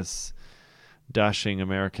and this dashing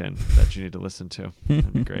American that you need to listen to.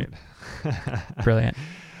 That'd be great. Brilliant.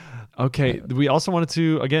 Okay, we also wanted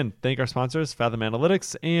to, again, thank our sponsors, Fathom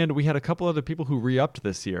Analytics, and we had a couple other people who re-upped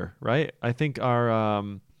this year, right? I think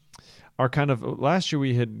our kind of, last year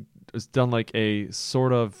we had done like a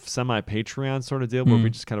sort of semi-Patreon sort of deal where we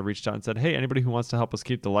just kind of reached out and said, hey, anybody who wants to help us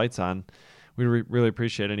keep the lights on, we really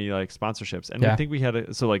appreciate any like sponsorships. And I think we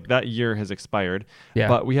had, so like that year has expired,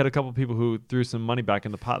 but we had a couple of people who threw some money back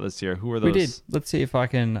in the pot this year. Who were those? We did. Let's see if I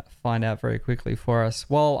can find out very quickly for us.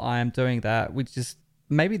 While I am doing that,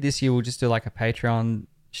 maybe this year we'll just do like a Patreon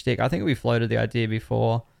shtick. I think we floated the idea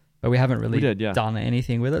before, but we haven't really done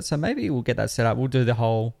anything with it. So maybe we'll get that set up. We'll do the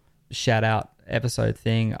whole shout out episode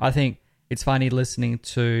thing. I think it's funny listening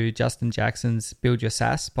to Justin Jackson's Build Your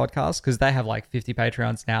SaaS podcast because they have like 50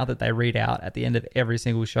 Patreons now that they read out at the end of every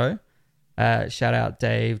single show. Shout out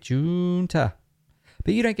Dave Junta.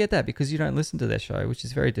 But you don't get that because you don't listen to their show, which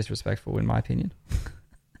is very disrespectful in my opinion.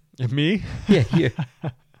 Me? Yeah, you.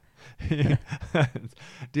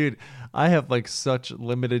 Dude, I have like such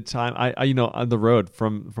limited time. I on the road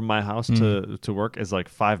from my house to work is like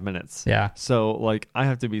 5 minutes. Yeah. So like I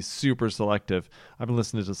have to be super selective. I've been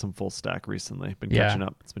listening to some Full Stack recently. Been catching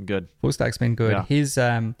up. It's been good. Full Stack's been good. Yeah. His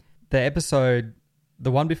the episode, the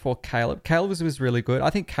one before Caleb was really good. I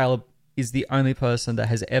think Caleb is the only person that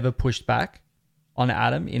has ever pushed back on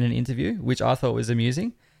Adam in an interview, which I thought was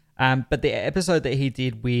amusing. But the episode that he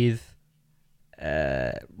did with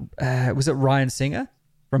was it Ryan Singer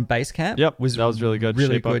from Basecamp? Yep, that was really good.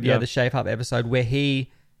 Really good. Yeah, the Shape Up episode where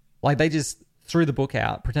he, like, they just threw the book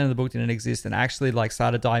out, pretended the book didn't exist, and actually like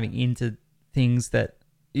started diving into things that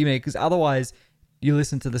because otherwise you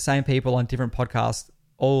listen to the same people on different podcasts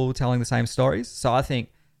all telling the same stories. So I think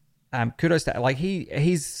kudos to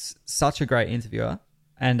he's such a great interviewer,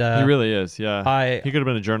 and he really is. Yeah, he could have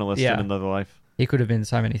been a journalist in another life. He could have been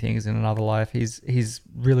so many things in another life. He's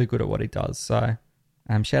really good at what he does. So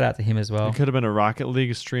shout out to him as well. He could have been a Rocket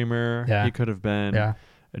League streamer. Yeah. He could have been a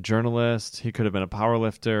journalist. He could have been a power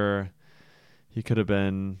lifter. He could have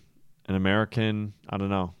been an American. I don't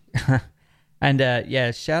know. And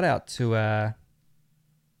shout out to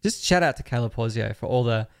Caleb Porzio for all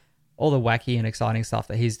the wacky and exciting stuff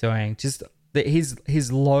that he's doing. Just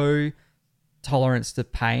his low tolerance to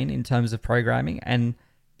pain in terms of programming and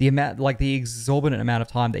the amount, like the exorbitant amount of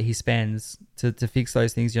time that he spends to fix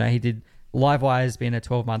those things. He did Livewire's been a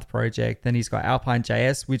 12-month project. Then he's got Alpine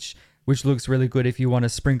JS, which looks really good if you want to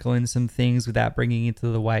sprinkle in some things without bringing into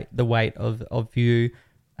the weight of Vue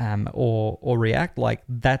or React. Like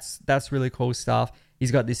that's really cool stuff. He's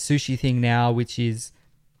got this sushi thing now, which is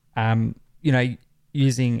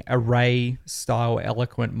using array style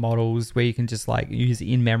eloquent models where you can just like use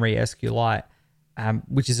in-memory SQLite,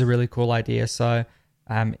 which is a really cool idea. So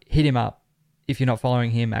hit him up if you're not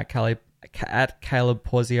following him at Caleb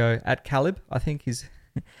Porzio at Caleb. I think he's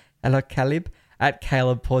hello Caleb at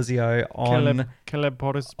Caleb Porzio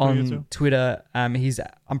on Twitter.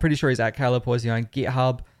 I'm pretty sure he's at Caleb Porzio on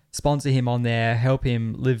GitHub. Sponsor him on there. Help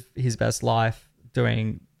him live his best life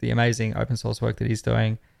doing the amazing open source work that he's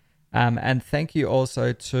doing. And thank you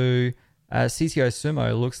also to CTO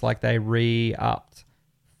Sumo. Looks like they re-upped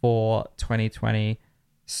for 2020.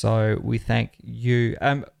 So we thank you.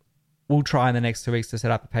 We'll try in the next 2 weeks to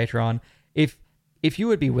set up a Patreon. If you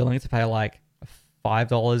would be willing to pay like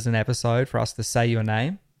 $5 an episode for us to say your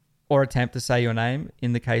name or attempt to say your name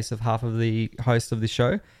in the case of half of the hosts of the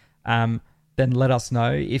show, then let us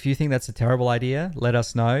know. If you think that's a terrible idea, let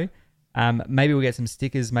us know. Maybe we'll get some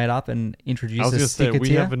stickers made up and introduce a sticker tier. We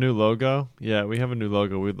have a new logo. Yeah, we have a new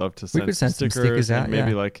logo. We'd love to send, some stickers out.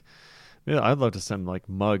 Maybe I'd love to send like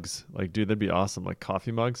mugs. Like, dude, that'd be awesome. Like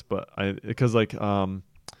coffee mugs. But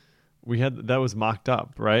we had that was mocked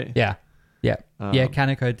up, right? Yeah.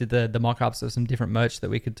 Kaneko did the mock-ups of some different merch that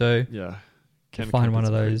we could do. Yeah. Find one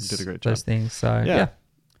of those. Did a great job. Those things. So yeah.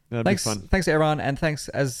 Thanks, be fun. Thanks everyone, and thanks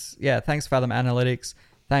Fathom Analytics.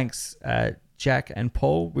 Thanks Jack and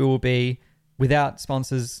Paul. We will be without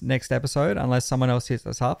sponsors next episode unless someone else hits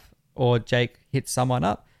us up or Jake hits someone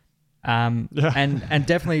up. And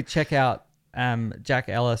definitely check out Jack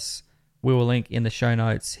Ellis. We will link in the show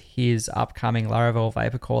notes his upcoming Laravel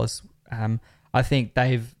Vapor course. I think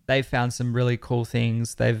they've found some really cool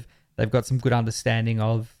things. They've got some good understanding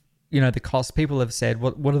of the cost. People have said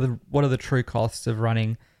what are the true costs of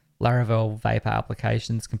running Laravel Vapor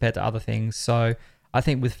applications compared to other things. So I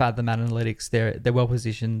think with Fathom Analytics, they're well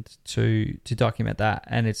positioned to document that,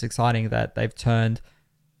 and it's exciting that they've turned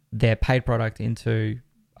their paid product into,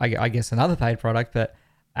 I guess, another paid product, but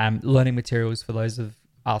learning materials for those of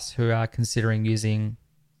us who are considering using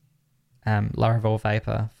Laravel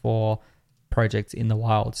Vapor for projects in the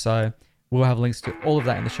wild. So We'll have links to all of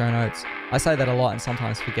that in the show notes. I say that a lot and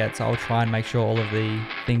sometimes forget, so I'll try and make sure all of the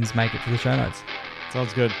things make it to the show notes.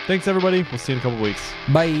 Sounds good. Thanks, everybody. We'll see you in a couple weeks.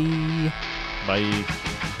 Bye.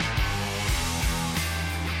 Bye.